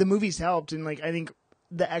think the movies helped, and like I think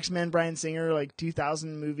the X-Men Bryan Singer like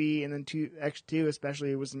 2000 movie and then X2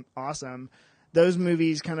 especially was awesome. Those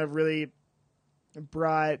movies kind of really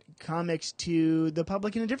brought comics to the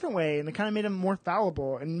public in a different way, and it kind of made them more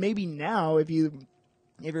fallible. And maybe now, if you're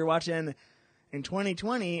watching in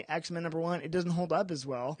 2020, X-Men #1, it doesn't hold up as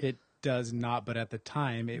well. It does not, but at the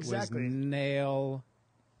time, it Exactly. was nailed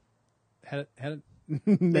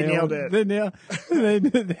They nailed it.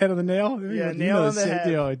 the head of the nail. Yeah, nail on the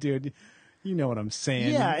head. Oh, dude, you know what I'm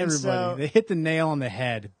saying. Yeah, and everybody, so- they hit the nail on the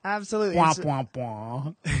head. Absolutely. Womp womp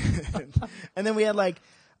womp. And then we had like,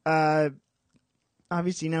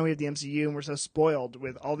 obviously now we have the MCU and we're so spoiled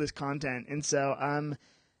with all this content. And so,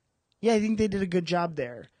 yeah, I think they did a good job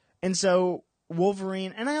there. And so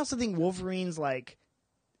Wolverine, and I also think Wolverine's like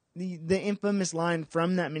the infamous line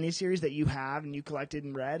from that miniseries that you have and you collected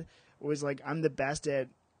and read was like, I am the best I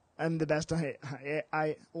am the best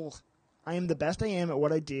I am at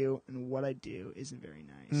what I do, and what I do isn't very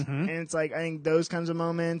nice. Mm-hmm. And it's like, I think those kinds of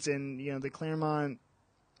moments and, the Claremont,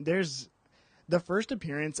 there's the first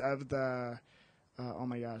appearance of the, oh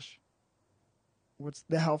my gosh, what's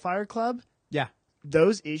the Hellfire Club? Yeah.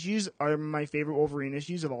 Those issues are my favorite Wolverine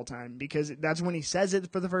issues of all time because that's when he says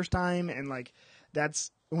it for the first time, and like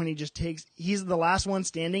that's when he's the last one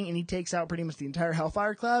standing and he takes out pretty much the entire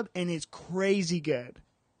Hellfire Club, and it's crazy good.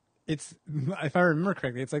 It's, if I remember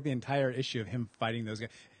correctly, it's like the entire issue of him fighting those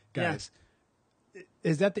guys. Yeah.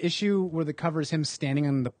 Is that the issue where the cover is him standing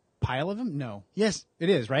on the pile of them? No. Yes. It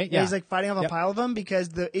is, right? Yeah, he's like fighting off a Yep. pile of them because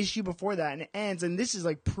the issue before that, and it ends, and this is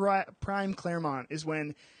like prime Claremont, is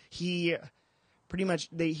when he pretty much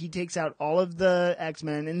he takes out all of the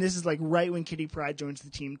X-Men, and this is like right when Kitty Pryde joins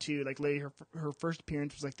the team too. Like later, her first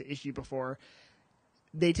appearance was like the issue before.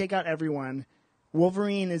 They take out everyone.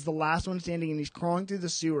 Wolverine is the last one standing, and he's crawling through the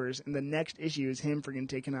sewers. And the next issue is him freaking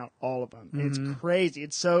taking out all of them. And it's crazy.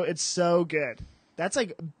 It's so good. That's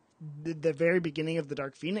like the very beginning of the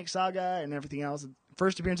Dark Phoenix saga and everything else.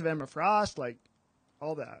 First appearance of Emma Frost, like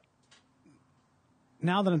all that.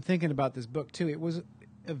 Now that I'm thinking about this book too, it was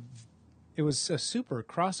a super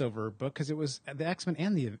crossover book because it was the X-Men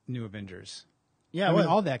and the New Avengers. Yeah, I mean, well,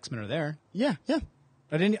 all the X-Men are there. yeah.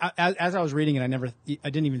 I didn't. As I was reading it, I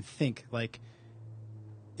didn't even think like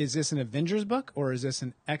is this an Avengers book or is this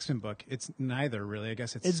an X-Men book? It's neither, really. I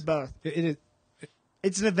guess It's both. It is.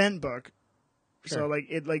 It's an event book. Sure. So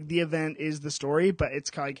like the event is the story, but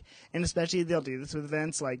it's like, and especially they'll do this with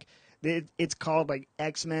events like it's called like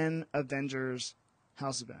X-Men Avengers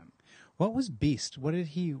House of M. What was Beast? What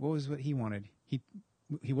was what he wanted?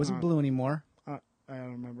 He wasn't blue anymore. I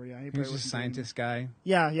don't remember. Yeah, He was just a scientist guy,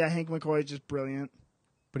 Yeah. Hank McCoy is just brilliant.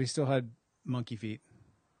 but he still had monkey feet.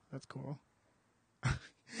 That's cool.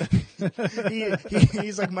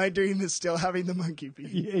 He's like, my dream is still having the monkey feet.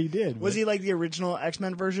 Yeah, he did. Was he like the original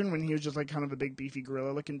X-Men version when he was just like kind of a big beefy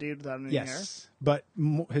gorilla looking dude without any hair? Yes, but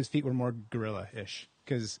his feet were more gorilla-ish.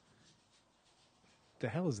 Because the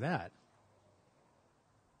hell is that?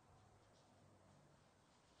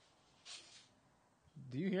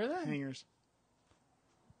 Do you hear that? Hangers.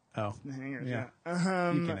 Oh, The hangers. yeah.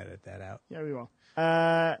 Yeah. You can edit that out. Yeah, we will.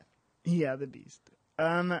 Yeah, the beast.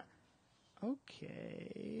 Okay.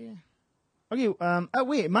 Okay. Oh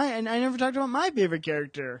wait, I never talked about my favorite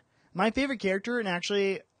character. My favorite character, and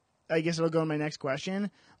actually, I guess it'll go in my next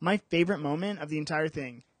question. My favorite moment of the entire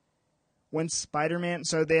thing, when Spider-Man.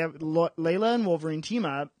 So they have Layla and Wolverine team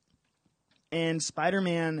up, and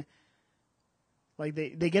Spider-Man. Like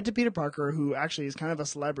they get to Peter Parker, who actually is kind of a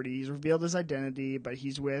celebrity. He's revealed his identity, but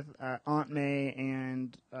he's with Aunt May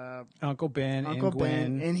and Uncle Ben Uncle and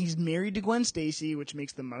Gwen. Ben, and he's married to Gwen Stacy, which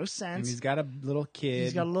makes the most sense. And he's got a little kid.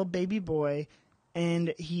 He's got a little baby boy,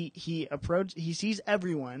 and he sees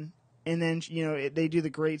everyone, and then they do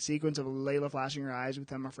the great sequence of Layla flashing her eyes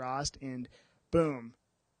with Emma Frost, and boom,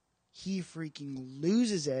 he freaking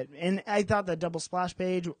loses it. And I thought that double splash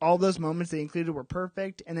page, all those moments they included were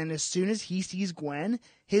perfect. And then as soon as he sees Gwen,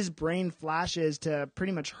 his brain flashes to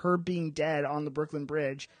pretty much her being dead on the Brooklyn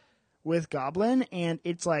Bridge with Goblin. And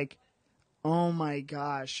it's like, oh my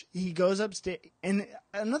gosh. He goes upstairs. And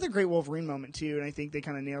another great Wolverine moment, too. And I think they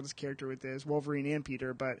kind of nailed his character with this, Wolverine and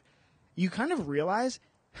Peter. But you kind of realize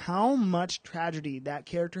how much tragedy that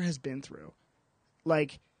character has been through.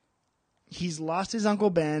 Like, he's lost his Uncle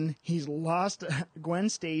Ben. He's lost Gwen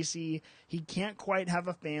Stacy. He can't quite have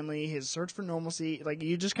a family. His search for normalcy. Like,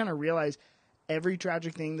 you just kind of realize every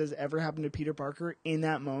tragic thing that's ever happened to Peter Parker in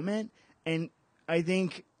that moment. And I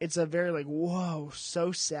think it's a very, like, whoa,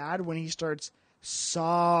 so sad when he starts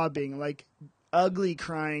sobbing, like, ugly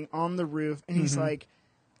crying on the roof. And he's like,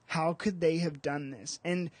 how could they have done this?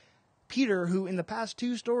 And Peter, who in the past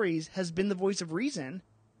 2 stories has been the voice of reason,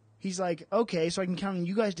 he's like, okay, so I can count on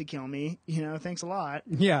you guys to kill me. Thanks a lot.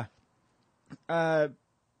 Yeah. That's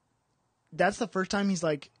the first time he's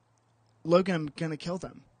like, Logan, I'm going to kill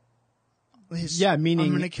them. Meaning I'm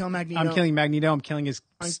going to kill Magneto. I'm killing Magneto. I'm killing his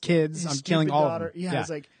kids. I'm killing all daughter. of them. Yeah,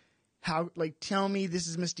 it's like, how? Like, tell me this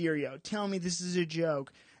is Mysterio. Tell me this is a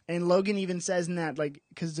joke. And Logan even says in that, like,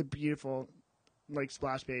 because it's a beautiful, like,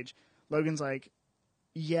 splash page. Logan's like,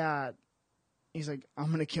 yeah. He's like, I'm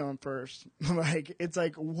going to kill him first. Like, it's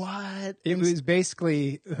like, what? It was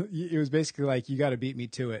basically like, you got to beat me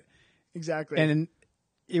to it. Exactly. And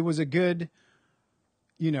it was a good,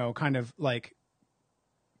 kind of like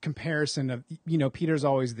comparison of, Peter's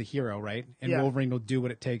always the hero, right? And Wolverine will do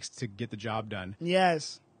what it takes to get the job done.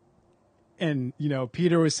 Yes. And,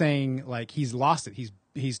 Peter was saying, like, he's lost it.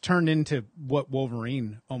 He's turned into what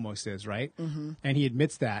Wolverine almost is, right? Mm-hmm. And he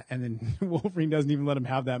admits that. And then Wolverine doesn't even let him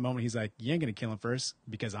have that moment. He's like, you ain't going to kill him first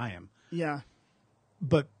because I am. Yeah.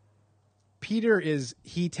 But Peter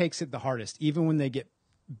he takes it the hardest. Even when they get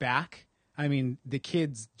back, I mean, the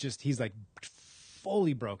kid's he's like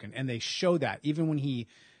fully broken. And they show that even when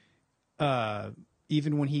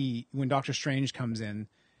when Doctor Strange comes in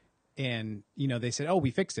and, they said, oh,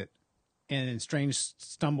 we fixed it. And then Strange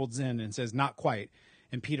stumbles in and says, not quite.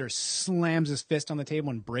 And Peter slams his fist on the table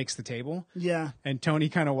and breaks the table. Yeah. And Tony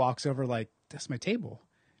kind of walks over like, that's my table.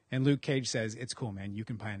 And Luke Cage says, it's cool, man. You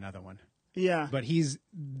can buy another one. Yeah. But he's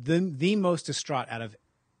the most distraught out of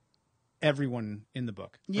everyone in the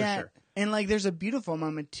book. For sure. And like, there's a beautiful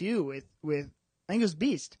moment too with I think it was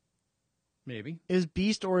Beast. Maybe. It was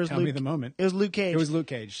Beast or it was Tell Luke. me the moment. It was Luke Cage. It was Luke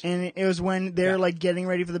Cage. And it was when they're like getting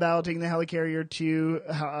ready for the battle, taking the helicarrier to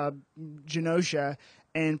Genosha,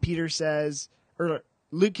 and Peter says, or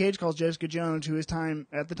Luke Cage calls Jessica Jones, who at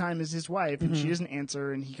the time is his wife, and she doesn't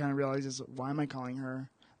answer, and he kind of realizes, why am I calling her?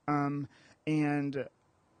 And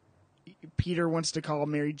Peter wants to call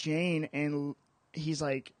Mary Jane, and he's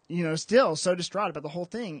like, still so distraught about the whole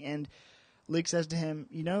thing. And Luke says to him,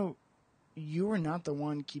 you are not the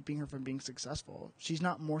one keeping her from being successful. She's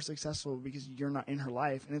not more successful because you're not in her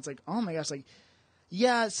life. And it's like, oh my gosh, like,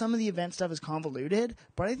 yeah, some of the event stuff is convoluted,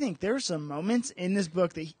 but I think there are some moments in this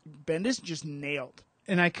book that Bendis just nailed.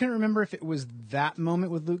 and I couldn't remember if it was that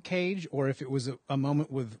moment with Luke Cage or if it was a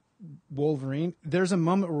moment with Wolverine. There's a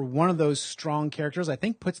moment where one of those strong characters, I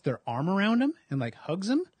think, puts their arm around him and like hugs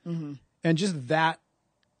him. Mm-hmm. And just that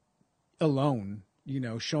alone,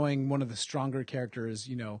 showing one of the stronger characters,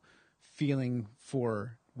 feeling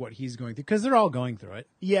for what he's going through, because they're all going through it.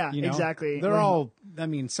 Yeah, exactly. They're all, I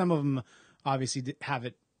mean, some of them obviously have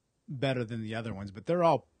it better than the other ones, but they're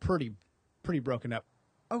all pretty broken up.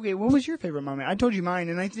 Okay, what was your favorite moment? I told you mine,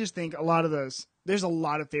 and I just think a lot of those, there's a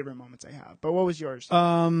lot of favorite moments I have. But what was yours?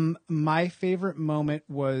 My favorite moment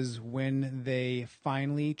was when they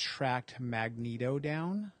finally tracked Magneto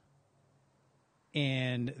down.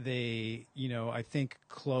 And they, I think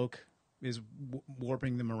Cloak is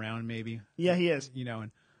warping them around maybe. Yeah, he is.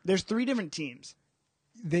 And there's 3 different teams.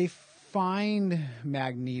 They find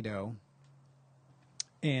Magneto,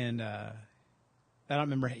 and I don't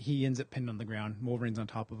remember. He ends up pinned on the ground. Wolverine's on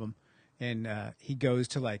top of him, and he goes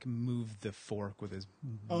to like move the fork with his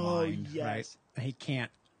mind. Yes. Right? And he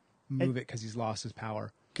can't move it because he's lost his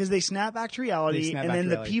power. Because they snap back to reality, and then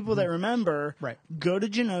the people that remember go to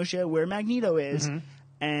Genosha, where Magneto is,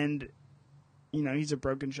 and he's a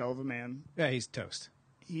broken shell of a man. Yeah, he's toast.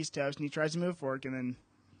 He's toast, and he tries to move fork, and then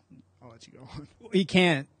I'll let you go on. He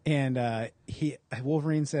can't, and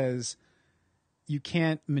Wolverine says, "You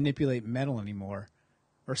can't manipulate metal anymore,"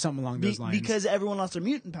 or something along those lines. Because everyone lost their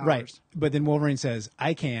mutant powers. Right. But then Wolverine says,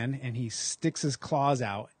 "I can," and he sticks his claws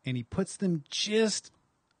out, and he puts them just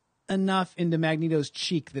enough into Magneto's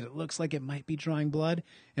cheek that it looks like it might be drawing blood.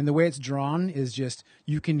 And the way it's drawn is just,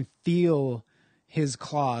 you can feel his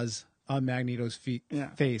claws on Magneto's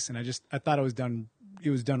face. And I thought it was done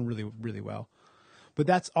really, really well. But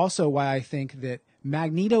that's also why I think that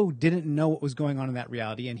Magneto didn't know what was going on in that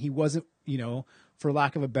reality. And he wasn't, for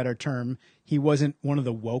lack of a better term, he wasn't one of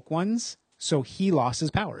the woke ones. So he lost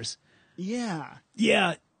his powers. Yeah.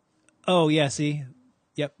 Yeah. Oh, yeah. See?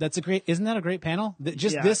 Yep, isn't that a great panel?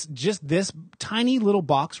 Just this tiny little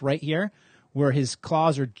box right here, where his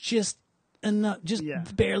claws are just enough,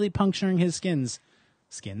 barely puncturing his skins.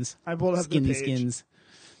 I pulled up the page. Skins.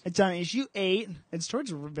 It's on issue 8. It's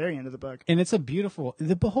towards the very end of the book, and it's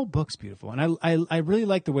the whole book's beautiful, and I really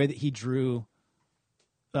like the way that he drew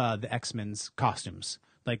the X-Men's costumes.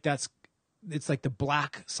 Like it's like the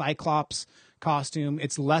black Cyclops costume.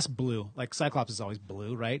 It's less blue. Like Cyclops is always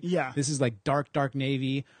blue, right? Yeah. This is like dark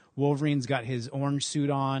navy. Wolverine's got his orange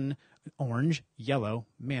suit on. Orange, yellow.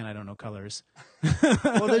 Man, I don't know colors.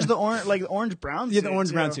 Well, there's the orange brown suit. Yeah, the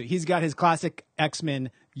orange brown suit. He's got his classic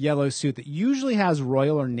X-Men yellow suit that usually has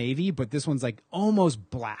royal or navy, but this one's like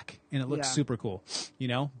almost black, and it looks super cool.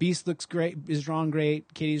 Beast looks great, is drawn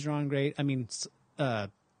great. Kitty's drawn great. I mean,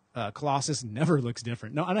 Colossus never looks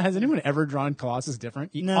different. No, has anyone ever drawn Colossus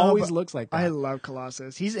different? He always looks like that. I love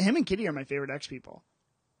Colossus. Him and Kitty are my favorite X people.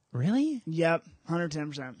 Really? Yep,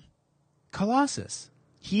 110%. Colossus.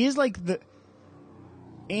 He is like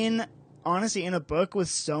honestly, in a book with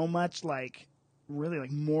so much really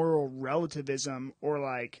moral relativism,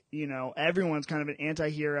 or everyone's kind of an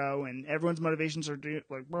anti-hero and everyone's motivations are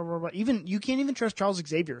like blah, blah, blah. Even you can't even trust Charles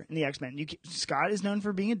Xavier in the X-Men. Scott is known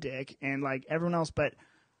for being a dick, and everyone else, but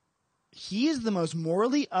he is the most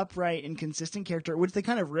morally upright and consistent character, which they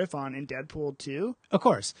kind of riff on in Deadpool 2. Of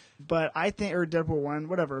course. But I think, or Deadpool 1,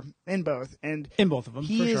 whatever, in both. And in both of them,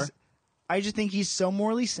 for sure. I just think he's so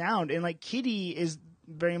morally sound. And Kitty is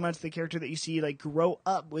very much the character that you see grow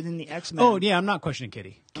up within the X-Men. Oh, yeah, I'm not questioning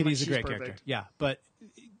Kitty. Kitty's a great character. Yeah, but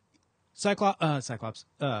Cyclops.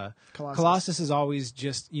 Colossus is always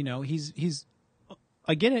just, he's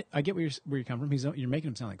I get it. I get where you come from. You're making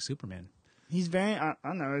him sound like Superman. He's very, I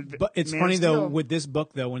don't know. But it's funny, though, with this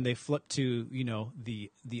book, though, when they flip to,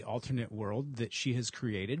 the alternate world that she has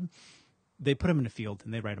created, they put him in a field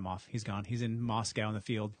and they write him off. He's gone. He's in Moscow in the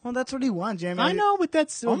field. Well, that's what he wants, Jamie. I know, but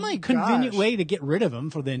that's a convenient way to get rid of him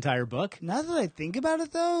for the entire book. Now that I think about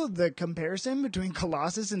it, though, the comparison between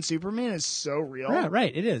Colossus and Superman is so real. Yeah,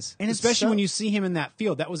 right. It is. And especially when you see him in that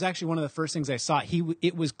field. That was actually one of the first things I saw.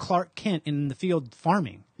 It was Clark Kent in the field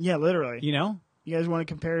farming. Yeah, literally. You guys want a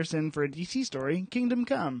comparison for a DC story? Kingdom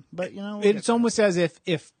Come. But, it's almost as if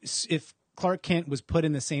Clark Kent was put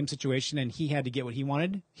in the same situation and he had to get what he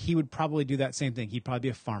wanted, he would probably do that same thing. He'd probably be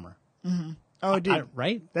a farmer. Mm-hmm. Oh, dude.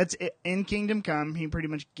 Right? That's it. In Kingdom Come, he pretty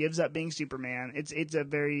much gives up being Superman. It's a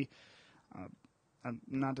very,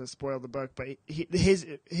 not to spoil the book, but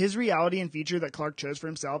his reality and future that Clark chose for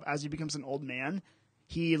himself as he becomes an old man,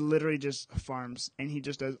 he literally just farms and he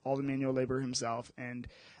just does all the manual labor himself. And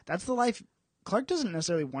that's the life. Clark doesn't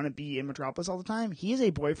necessarily want to be in Metropolis all the time. He is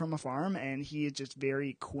a boy from a farm, and he is just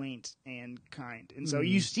very quaint and kind. And so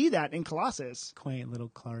you see that in Colossus. Quaint little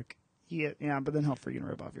Clark. But then he'll freaking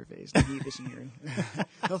rip off your face.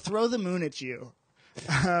 He'll throw the moon at you.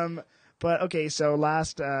 But okay, so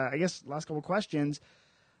last couple questions.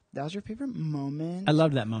 That was your favorite moment? I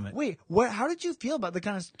loved that moment. Wait, how did you feel about the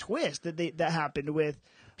kind of twist that happened with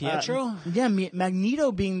Pietro?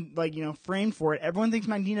 Magneto being framed for it. Everyone thinks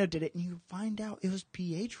Magneto did it, and you find out it was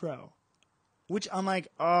Pietro. Which I'm like,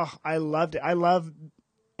 oh, I loved it.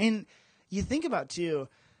 And you think about too,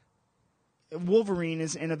 Wolverine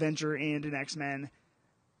is an Avenger and an X-Men.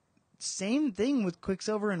 Same thing with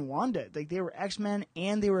Quicksilver and Wanda. Like, they were X-Men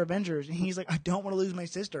and they were Avengers. And he's like, I don't want to lose my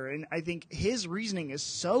sister. And I think his reasoning is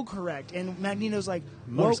so correct. And Magneto's like,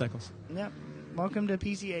 motorcycles. Yeah. Welcome to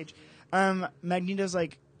PCH. Magneto's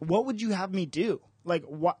like, what would you have me do? Like,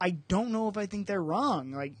 I don't know if I think they're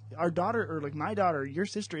wrong. Like, our daughter, or like my daughter, your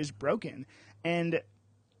sister is broken. And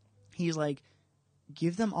he's like,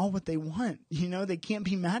 give them all what they want. They can't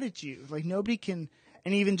be mad at you. Like, nobody can.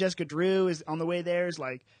 And even Jessica Drew is on the way there, is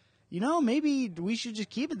like, maybe we should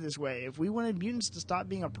just keep it this way. If we wanted mutants to stop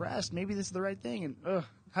being oppressed, maybe this is the right thing. And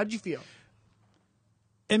how did you feel?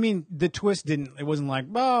 I mean, the twist it wasn't like,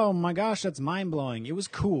 oh my gosh, that's mind blowing. It was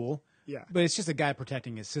cool. Yeah. But it's just a guy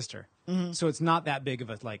protecting his sister. Mm-hmm. So it's not that big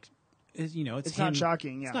of a, it's not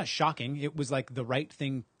shocking. Yeah. It's not shocking. It was like the right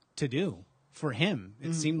thing to do for him.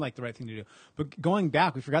 It seemed like the right thing to do. But going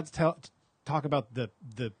back, we forgot to talk about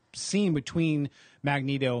the scene between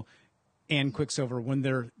Magneto and Quicksilver when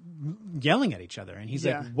they're yelling at each other, and he's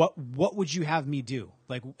like, "What would you have me do?"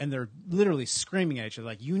 Like, and they're literally screaming at each other,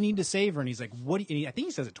 like, "You need to save her." And he's like, "What?" I think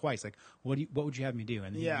he says it twice, like, "What would you have me do?"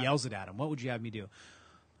 And he yells it at him, "What would you have me do?"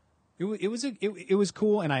 It was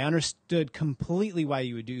cool, and I understood completely why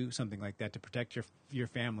you would do something like that to protect your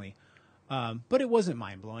family, but it wasn't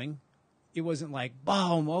mind blowing. It wasn't like,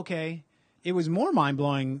 boom, okay. It was more mind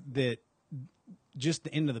blowing that just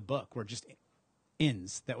the end of the book where just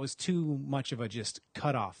ends. That was too much of a just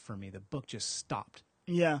cut off for me. The book just stopped.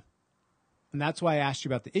 Yeah. And that's why I asked you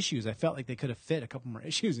about the issues. I felt like they could have fit a couple more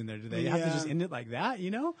issues in there. Do they have to just end it like that,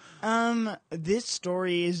 This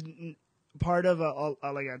story is part of a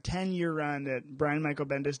 10-year run that Brian Michael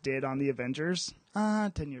Bendis did on the Avengers.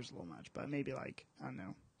 10 years is a little much, but maybe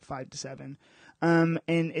 5 to 7. And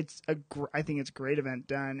it's I think it's a great event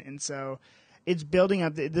done. And so it's building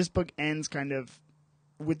up. This book ends kind of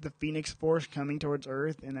with the Phoenix Force coming towards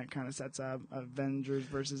Earth, and that kind of sets up Avengers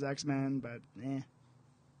versus X-Men, but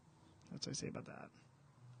that's what I say about that.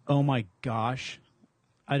 Oh my gosh.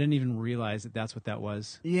 I didn't even realize that that's what that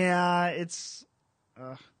was. Yeah, it's...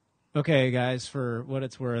 Okay, guys, for what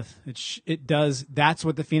it's worth, it does... That's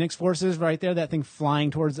what the Phoenix Force is right there, that thing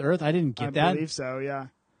flying towards Earth? I didn't get that. I believe so, yeah.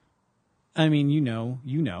 I mean, you know.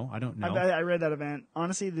 I don't know. I read that event.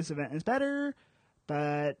 Honestly, this event is better,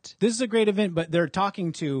 but... This is a great event, but they're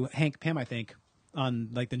talking to Hank Pym, I think, on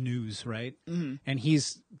the news, right? Mm-hmm. And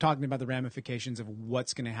he's talking about the ramifications of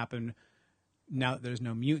what's going to happen now that there's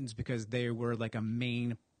no mutants, because they were a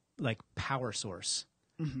main power source.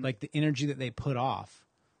 Mm-hmm. The energy that they put off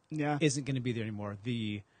isn't going to be there anymore.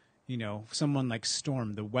 Someone like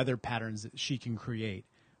Storm, the weather patterns that she can create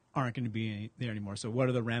aren't going to be there anymore. So what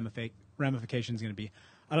are the ramifications going to be?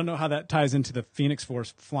 I don't know how that ties into the Phoenix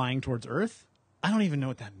Force flying towards Earth. I don't even know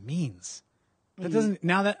what that means. That doesn't.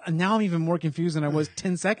 Now I'm even more confused than I was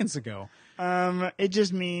 10 seconds ago. It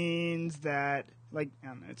just means that I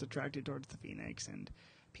don't know, it's attracted towards the Phoenix, and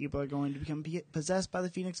people are going to become possessed by the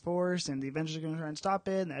Phoenix Force, and the Avengers are going to try and stop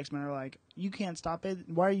it, and the X-Men are like, you can't stop it.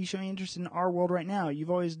 Why are you showing interest in our world right now? You've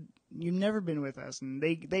never been with us. And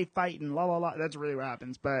they fight and la la la. That's really what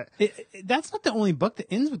happens. But that's not the only book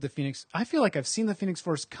that ends with the Phoenix. I feel like I've seen the Phoenix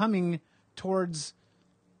Force coming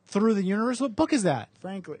through the universe. What book is that?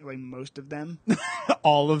 Frankly, most of them.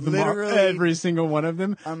 All of them. Literally. Every single one of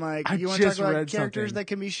them. I'm like, you want to talk about characters that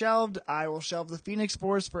can be shelved? I will shelve the Phoenix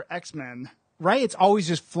Force for X-Men. Right? It's always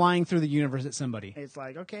just flying through the universe at somebody. It's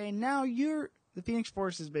like, okay, now the Phoenix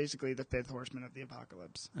Force is basically the fifth horseman of the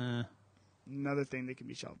apocalypse. Another thing that can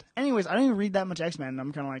be shelved. Anyways, I don't even read that much X-Men, and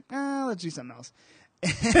I'm kind of like, let's do something else.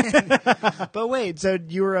 But wait, so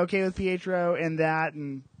you were okay with Pietro and that,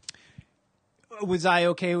 and... Was I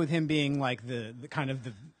okay with him being the kind of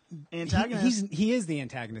the antagonist? He is the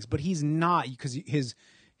antagonist, but he's not, because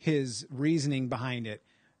his reasoning behind it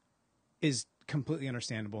is completely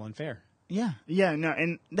understandable and fair. Yeah, no,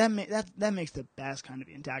 and that makes the best kind of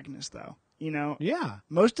antagonist, though. Yeah.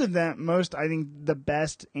 Most I think the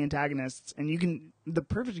best antagonists, and the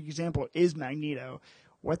perfect example is Magneto.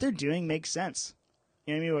 What they're doing makes sense.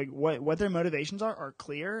 You know what I mean? What their motivations are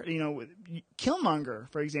clear. Killmonger,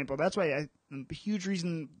 for example. That's why a huge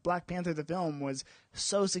reason Black Panther the film was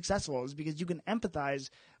so successful is because you can empathize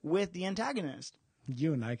with the antagonist.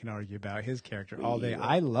 You and I can argue about his character all day.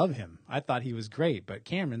 I love him. I thought he was great, but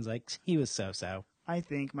Cameron's like, he was so-so. I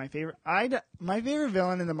think my favorite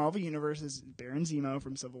villain in the Marvel Universe is Baron Zemo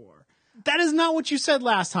from Civil War. That is not what you said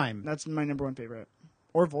last time. That's my number one favorite.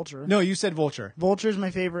 Or Vulture. No, you said Vulture. Vulture's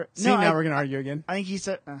my favorite. See, now we're going to argue again. I think he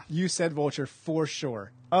said... You said Vulture for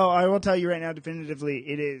sure. Oh, I will tell you right now definitively,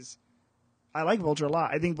 it is. I like Vulture a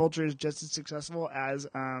lot. I think Vulture is just as successful as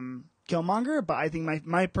Killmonger, but I think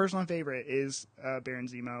my personal favorite is Baron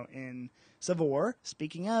Zemo in Civil War.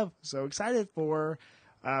 Speaking of, so excited for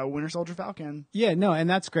Winter Soldier Falcon. Yeah, no, and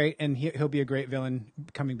that's great, and he'll be a great villain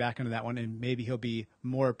coming back into that one, and maybe he'll be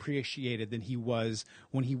more appreciated than he was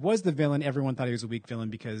when he was the villain. Everyone thought he was a weak villain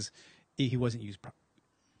because he wasn't used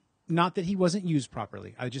not that he wasn't used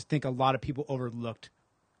properly. I just think a lot of people overlooked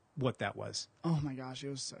what that was. Oh my gosh, it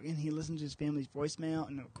was so... And he listened to his family's voicemail,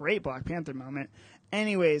 and a great Black Panther moment.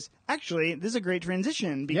 Anyways, actually, this is a great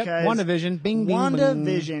transition because... WandaVision. Bing, bing,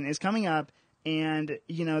 WandaVision is coming up, and,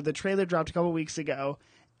 you know, the trailer dropped a couple weeks ago,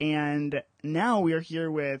 and now we are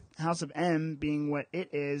here with House of M being what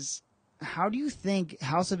it is. How do you think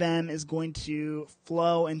House of M is going to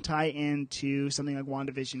flow and tie into something like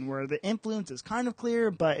WandaVision, where the influence is kind of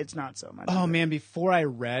clear, but it's not so much? Oh, man, before I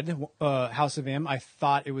read House of M, I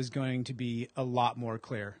thought it was going to be a lot more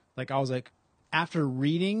clear. Like, I was like, after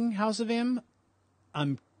reading House of M,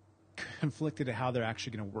 I'm conflicted at how they're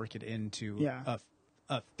actually going to work it into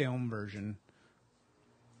a film version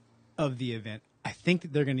of the event. I think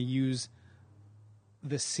that they're going to use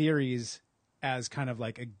the series as kind of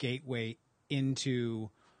like a gateway into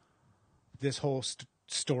this whole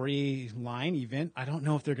storyline event. I don't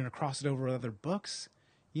know if they're going to cross it over with other books.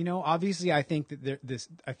 You know, obviously, I think that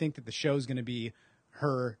I think that the show is going to be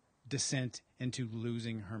her descent into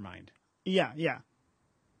losing her mind. Yeah, yeah.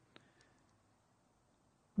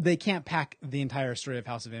 They can't pack the entire story of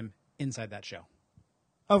House of M inside that show.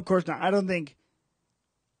 Of course not. I don't think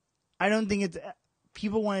it's...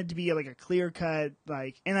 People want it to be like a clear cut,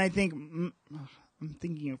 like, and I think I'm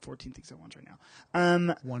thinking of 14 Things at Once right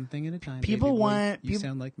now. One thing at a time. People want you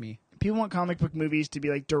sound like me. People want comic book movies to be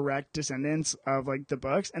like direct descendants of like the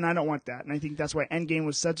books, and I don't want that. And I think that's why Endgame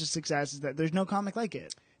was such a success, is that there's no comic like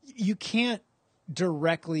it. You can't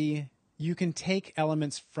directly. You can take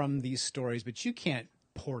elements from these stories, but you can't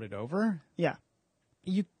port it over. Yeah,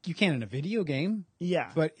 you can in a video game.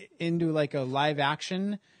 Yeah, but into like a live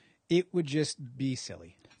action, it would just be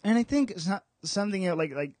silly. And I think it's not something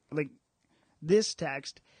like this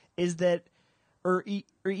text is that, or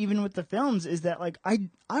even with the films, is that like I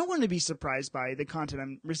want to be surprised by the content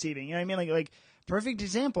I'm receiving. You know what I mean? Like perfect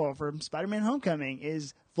example from Spider-Man: Homecoming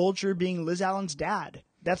is Vulture being Liz Allen's dad.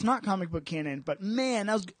 That's not comic book canon, but man,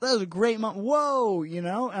 that was a great moment. Whoa, you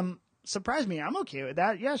know, surprised me. I'm okay with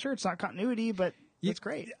that. Yeah, sure, it's not continuity, but it's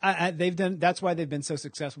great. That's why they've been so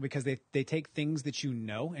successful, because they take things that you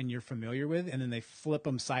know and you're familiar with, and then they flip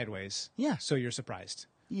them sideways. Yeah. So you're surprised.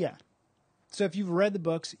 Yeah. So if you've read the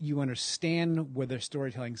books, you understand where their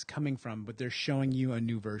storytelling's coming from, but they're showing you a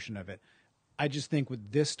new version of it. I just think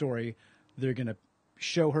with this story, they're going to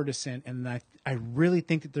show her descent, and I really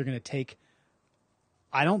think that they're going to take...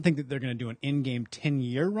 I don't think that they're going to do an in-game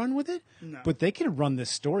 10-year run with it, but they can run this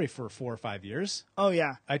story for 4 or 5 years. Oh,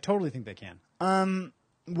 yeah. I totally think they can.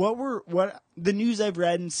 What the news I've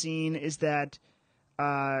read and seen is that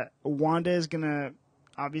Wanda is going to...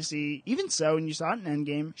 Obviously, even so, and you saw it in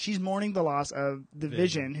Endgame, she's mourning the loss of the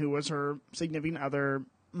Vision, who was her significant other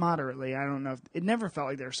moderately. I don't know. It never felt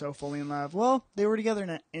like they were so fully in love. Well, they were together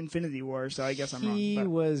in Infinity War, so I guess I'm wrong. He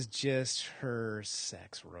was just her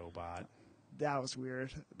sex robot. That was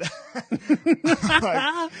weird.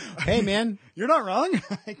 Like, hey, man. You're not wrong.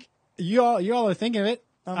 Like, you all are thinking of it.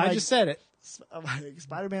 I just said it.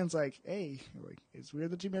 Spider-Man's like, hey, it's weird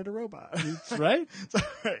that you married a robot. That's right.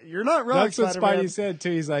 You're not wrong. That's what Spider-Man. Spidey said too.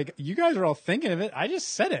 He's like, you guys are all thinking of it. I just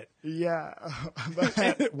said it. Yeah.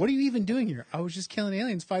 What are you even doing here? I was just killing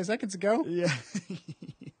aliens 5 seconds ago. Yeah.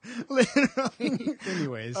 Literally.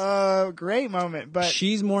 Anyways. Great moment. But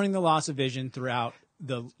she's mourning the loss of Vision throughout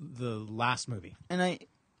the last movie. And I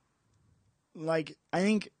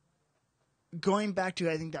think going back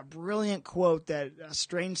to, I think, that brilliant quote that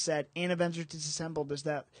Strange said in Avengers Disassembled is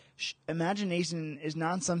that imagination is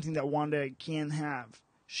not something that Wanda can have.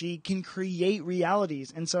 She can create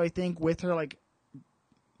realities. And so I think with her, like,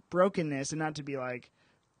 brokenness, and not to be like,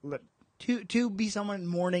 to be someone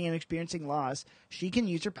mourning and experiencing loss, she can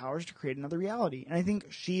use her powers to create another reality. And I think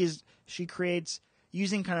she creates,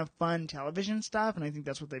 using kind of fun television stuff, and I think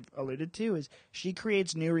that's what they've alluded to, is she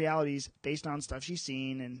creates new realities based on stuff she's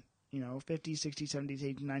seen and, 50s, 60s, 70s,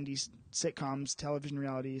 80s, 90s sitcoms, television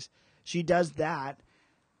realities. She does that.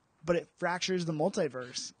 but it fractures the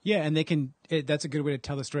multiverse. Yeah, and they can. That's a good way to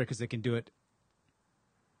tell the story because they can do it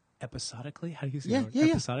episodically. How do you say that?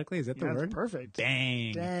 Episodically? Is that the Yeah, word? that's perfect.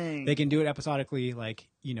 Dang. They can do it episodically. Like,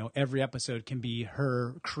 every episode can be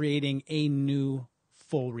her creating a new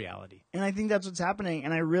full reality. And I think that's what's happening.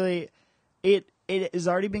 And it has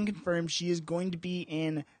already been confirmed she is going to be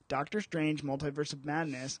in Doctor Strange Multiverse of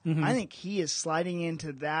Madness. Mm-hmm. I think he is sliding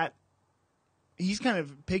into that. He's kind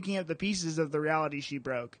of picking up the pieces of the reality she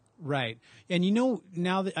broke. Right. And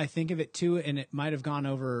now that I think of it too, and it might have gone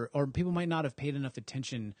over, or people might not have paid enough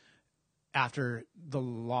attention after the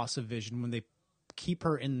loss of Vision when they keep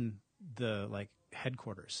her in the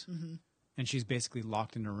headquarters and she's basically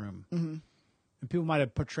locked in a room. Mm-hmm. And people might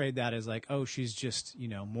have portrayed that as like, oh, she's just,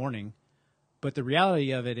 mourning. But the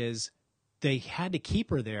reality of it is they had to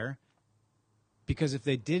keep her there because if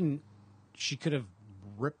they didn't, she could have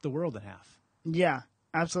ripped the world in half. Yeah,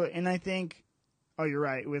 absolutely. And I think, oh, you're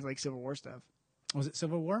right, with Civil War stuff. Was it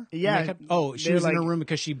Civil War? Yeah. She was in her room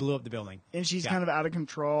because she blew up the building. And she's kind of out of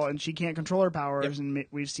control, and she can't control her powers, and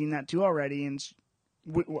we've seen that too already. And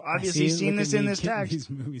obviously, you've seen this in this text. These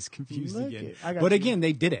movies confused again. But again,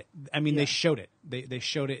 they did it. I mean, they showed it. They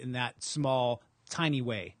showed it in that small, tiny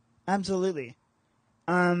way. Absolutely.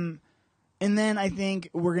 And then I think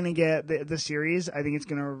we're going to get the series. I think it's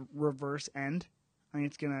going to reverse end. I think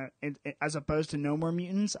it's going to, as opposed to no more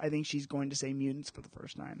mutants, I think she's going to say mutants for the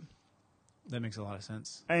first time. That makes a lot of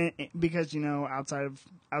sense. Because,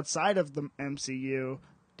 outside of the MCU,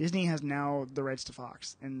 Disney has now the rights to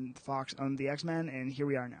Fox, and Fox owned the X-Men, and here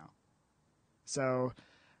we are now. So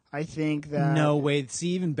I think that... No way. See,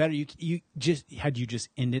 even better, you just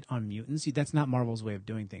end it on mutants? That's not Marvel's way of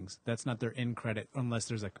doing things. That's not their end credit, unless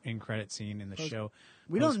there's an end credit scene in the show.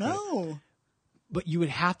 We don't know. But you would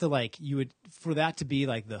have to, for that to be,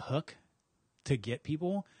 the hook to get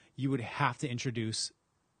people, you would have to introduce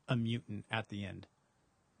a mutant at the end,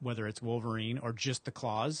 whether it's Wolverine or just the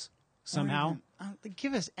claws somehow.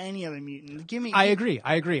 Give us any other mutant. I agree.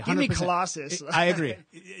 100%. Give me Colossus. I agree,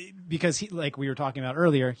 because he, like we were talking about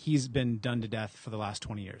earlier, he's been done to death for the last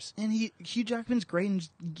 20 years. And Hugh Jackman's great, and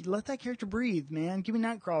let that character breathe, man. Give me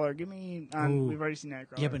Nightcrawler. Give me. We've already seen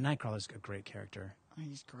Nightcrawler. Yeah, but Nightcrawler's a great character.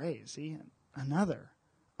 He's great. See, another.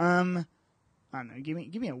 I don't know. Give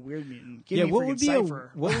me a weird mutant. Give me what would be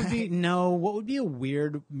Cypher. what would be a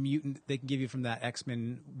weird mutant they can give you from that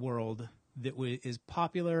X-Men world that is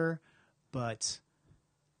popular, but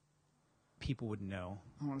people would know?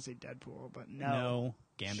 I want to say Deadpool, but no. No,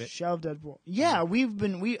 Gambit. Shove Deadpool. Yeah, we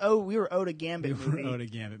were owed a Gambit movie. We were owed a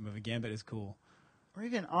Gambit movie. Gambit is cool. Or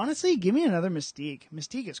even honestly, give me another Mystique.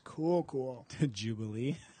 Mystique is cool.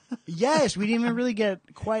 Jubilee. Yes, we didn't even really get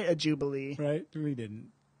quite a Jubilee. Right? We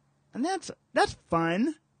didn't. And that's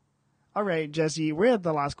fun. All right, Jesse, we're at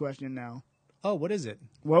the last question now. Oh, what is it?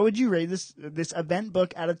 What would you rate this event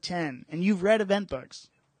book out of 10? And you've read event books.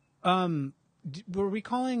 Were we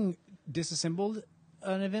calling Disassembled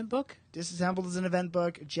an event book? Disassembled is an event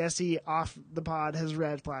book. Jesse, off the pod, has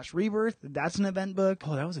read Flash Rebirth. That's an event book.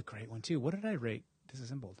 Oh, that was a great one, too. What did I rate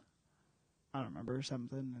Disassembled? I don't remember,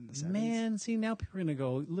 something in the 70s. Man, see, now people are going to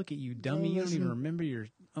go, look at you, dummy. You don't even remember your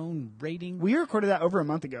own rating. We recorded that over a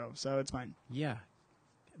month ago, so it's fine. Yeah,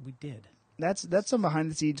 we did. That's some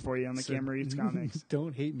behind the scenes for you on the Camera Reads Comics.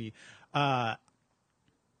 Don't hate me. I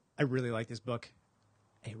really like this book.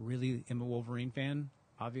 I really am a Wolverine fan,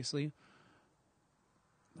 obviously.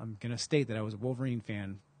 I'm going to state that I was a Wolverine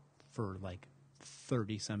fan for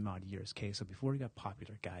 30 some odd years. Okay, so before he got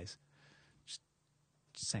popular, guys, just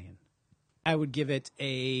saying. I would give it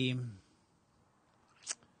a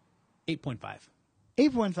 8.5.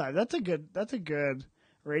 8.5. That's a good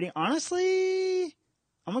rating. Honestly,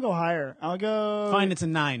 I'm gonna go higher. I'll go. Fine, it's a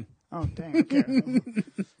 9. Oh dang! Okay.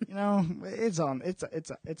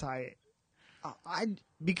 It's high.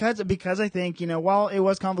 Because I think while it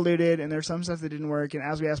was convoluted and there's some stuff that didn't work, and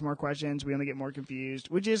as we ask more questions, we only get more confused,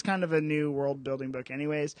 which is kind of a new world building book,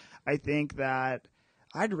 anyways. I think that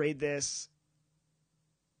I'd rate this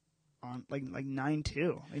on like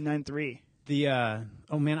 9.2, like 9.3.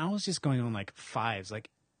 Oh man, I was just going on 5s,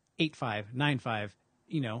 8.5, 9.5.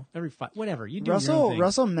 Every 5, whatever you do.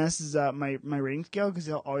 Russell messes up my rating scale because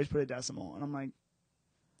he'll always put a decimal, and I'm like,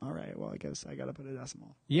 all right, well, I guess I got to put a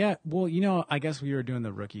decimal. Yeah, well, I guess we were doing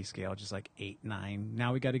the rookie scale, just 8, 9.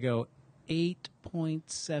 Now we got to go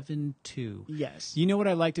 8.72. Yes. You know what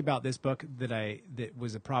I liked about this book that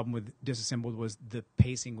was a problem with Disassembled was the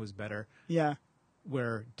pacing was better. Yeah.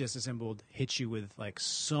 Where Disassembled hits you with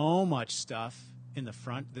so much stuff in the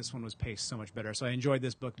front, this one was paced so much better. So I enjoyed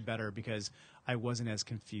this book better because I wasn't as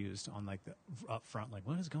confused on like the up front, like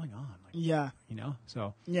what is going on? Like, Yeah. you know.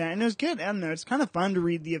 So Yeah, and it was good. And it's kind of fun to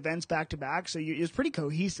read the events back to back. So it was pretty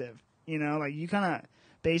cohesive. You know, like you kind of,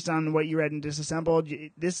 based on what you read in Disassembled,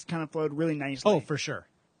 this kind of flowed really nicely. oh, for sure,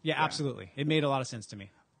 yeah, absolutely, it made a lot of sense to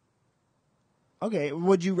me. Okay,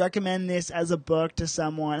 would you recommend this as a book to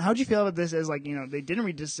someone? How'd you feel about this as, like, you know, they didn't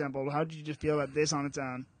read Disassembled? How did you just feel about this on its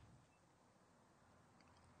own?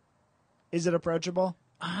 Is it approachable?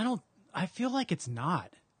 I feel like it's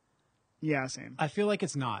not. Yeah, same. I feel like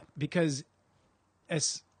it's not because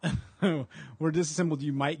as we're Disassembled,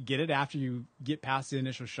 you might get it after you get past the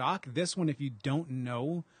initial shock. This one, if you don't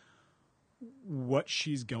know what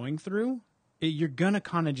she's going through, you're going to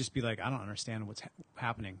kind of just be like, I don't understand what's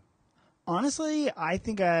happening. Honestly, I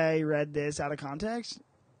think I read this out of context.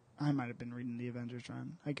 I might have been reading the Avengers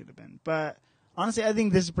run. I could have been. But honestly, I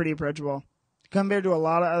think this is pretty approachable compared to a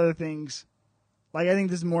lot of other things. Like, I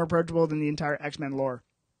think this is more approachable than the entire X-Men lore.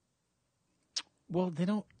 Well,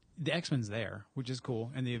 the X-Men's there, which is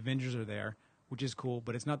cool, and the Avengers are there, which is cool,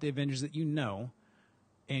 but it's not the Avengers that you know.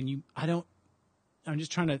 And I'm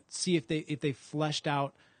just trying to see if they fleshed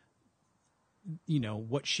out, you know,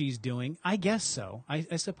 what she's doing. I guess so. I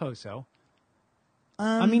suppose so.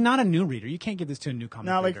 I mean, not a new reader. You can't give this to a new comic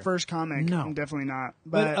Not reader. like first comic. No. Definitely not.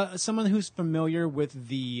 But someone who's familiar with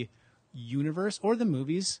the universe or the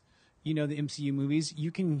movies, you know, the MCU movies, you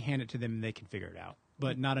can hand it to them and they can figure it out.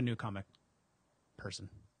 But not a new comic person.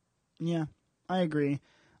 Yeah, I agree.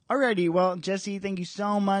 Alrighty, well, Jesse, thank you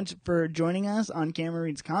so much for joining us on Cameron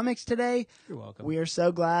Reads Comics today. You're welcome. We are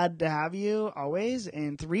so glad to have you always.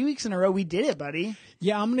 And 3 weeks in a row, we did it, buddy.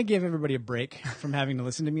 Yeah, I'm going to give everybody a break from having to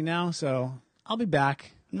listen to me now, so I'll be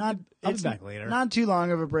back. I'll be back later. Not too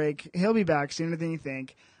long of a break. He'll be back sooner than you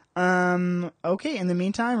think. Okay, in the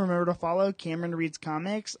meantime, remember to follow Cameron Reads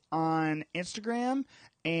Comics on Instagram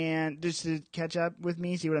and just to catch up with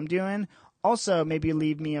me, see what I'm doing. Also, maybe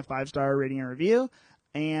leave me a 5-star rating and review.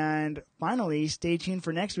 And finally, stay tuned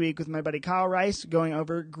for next week with my buddy Kyle Rice going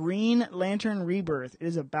over Green Lantern Rebirth. It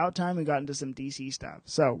is about time we got into some DC stuff.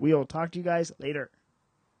 So we will talk to you guys later.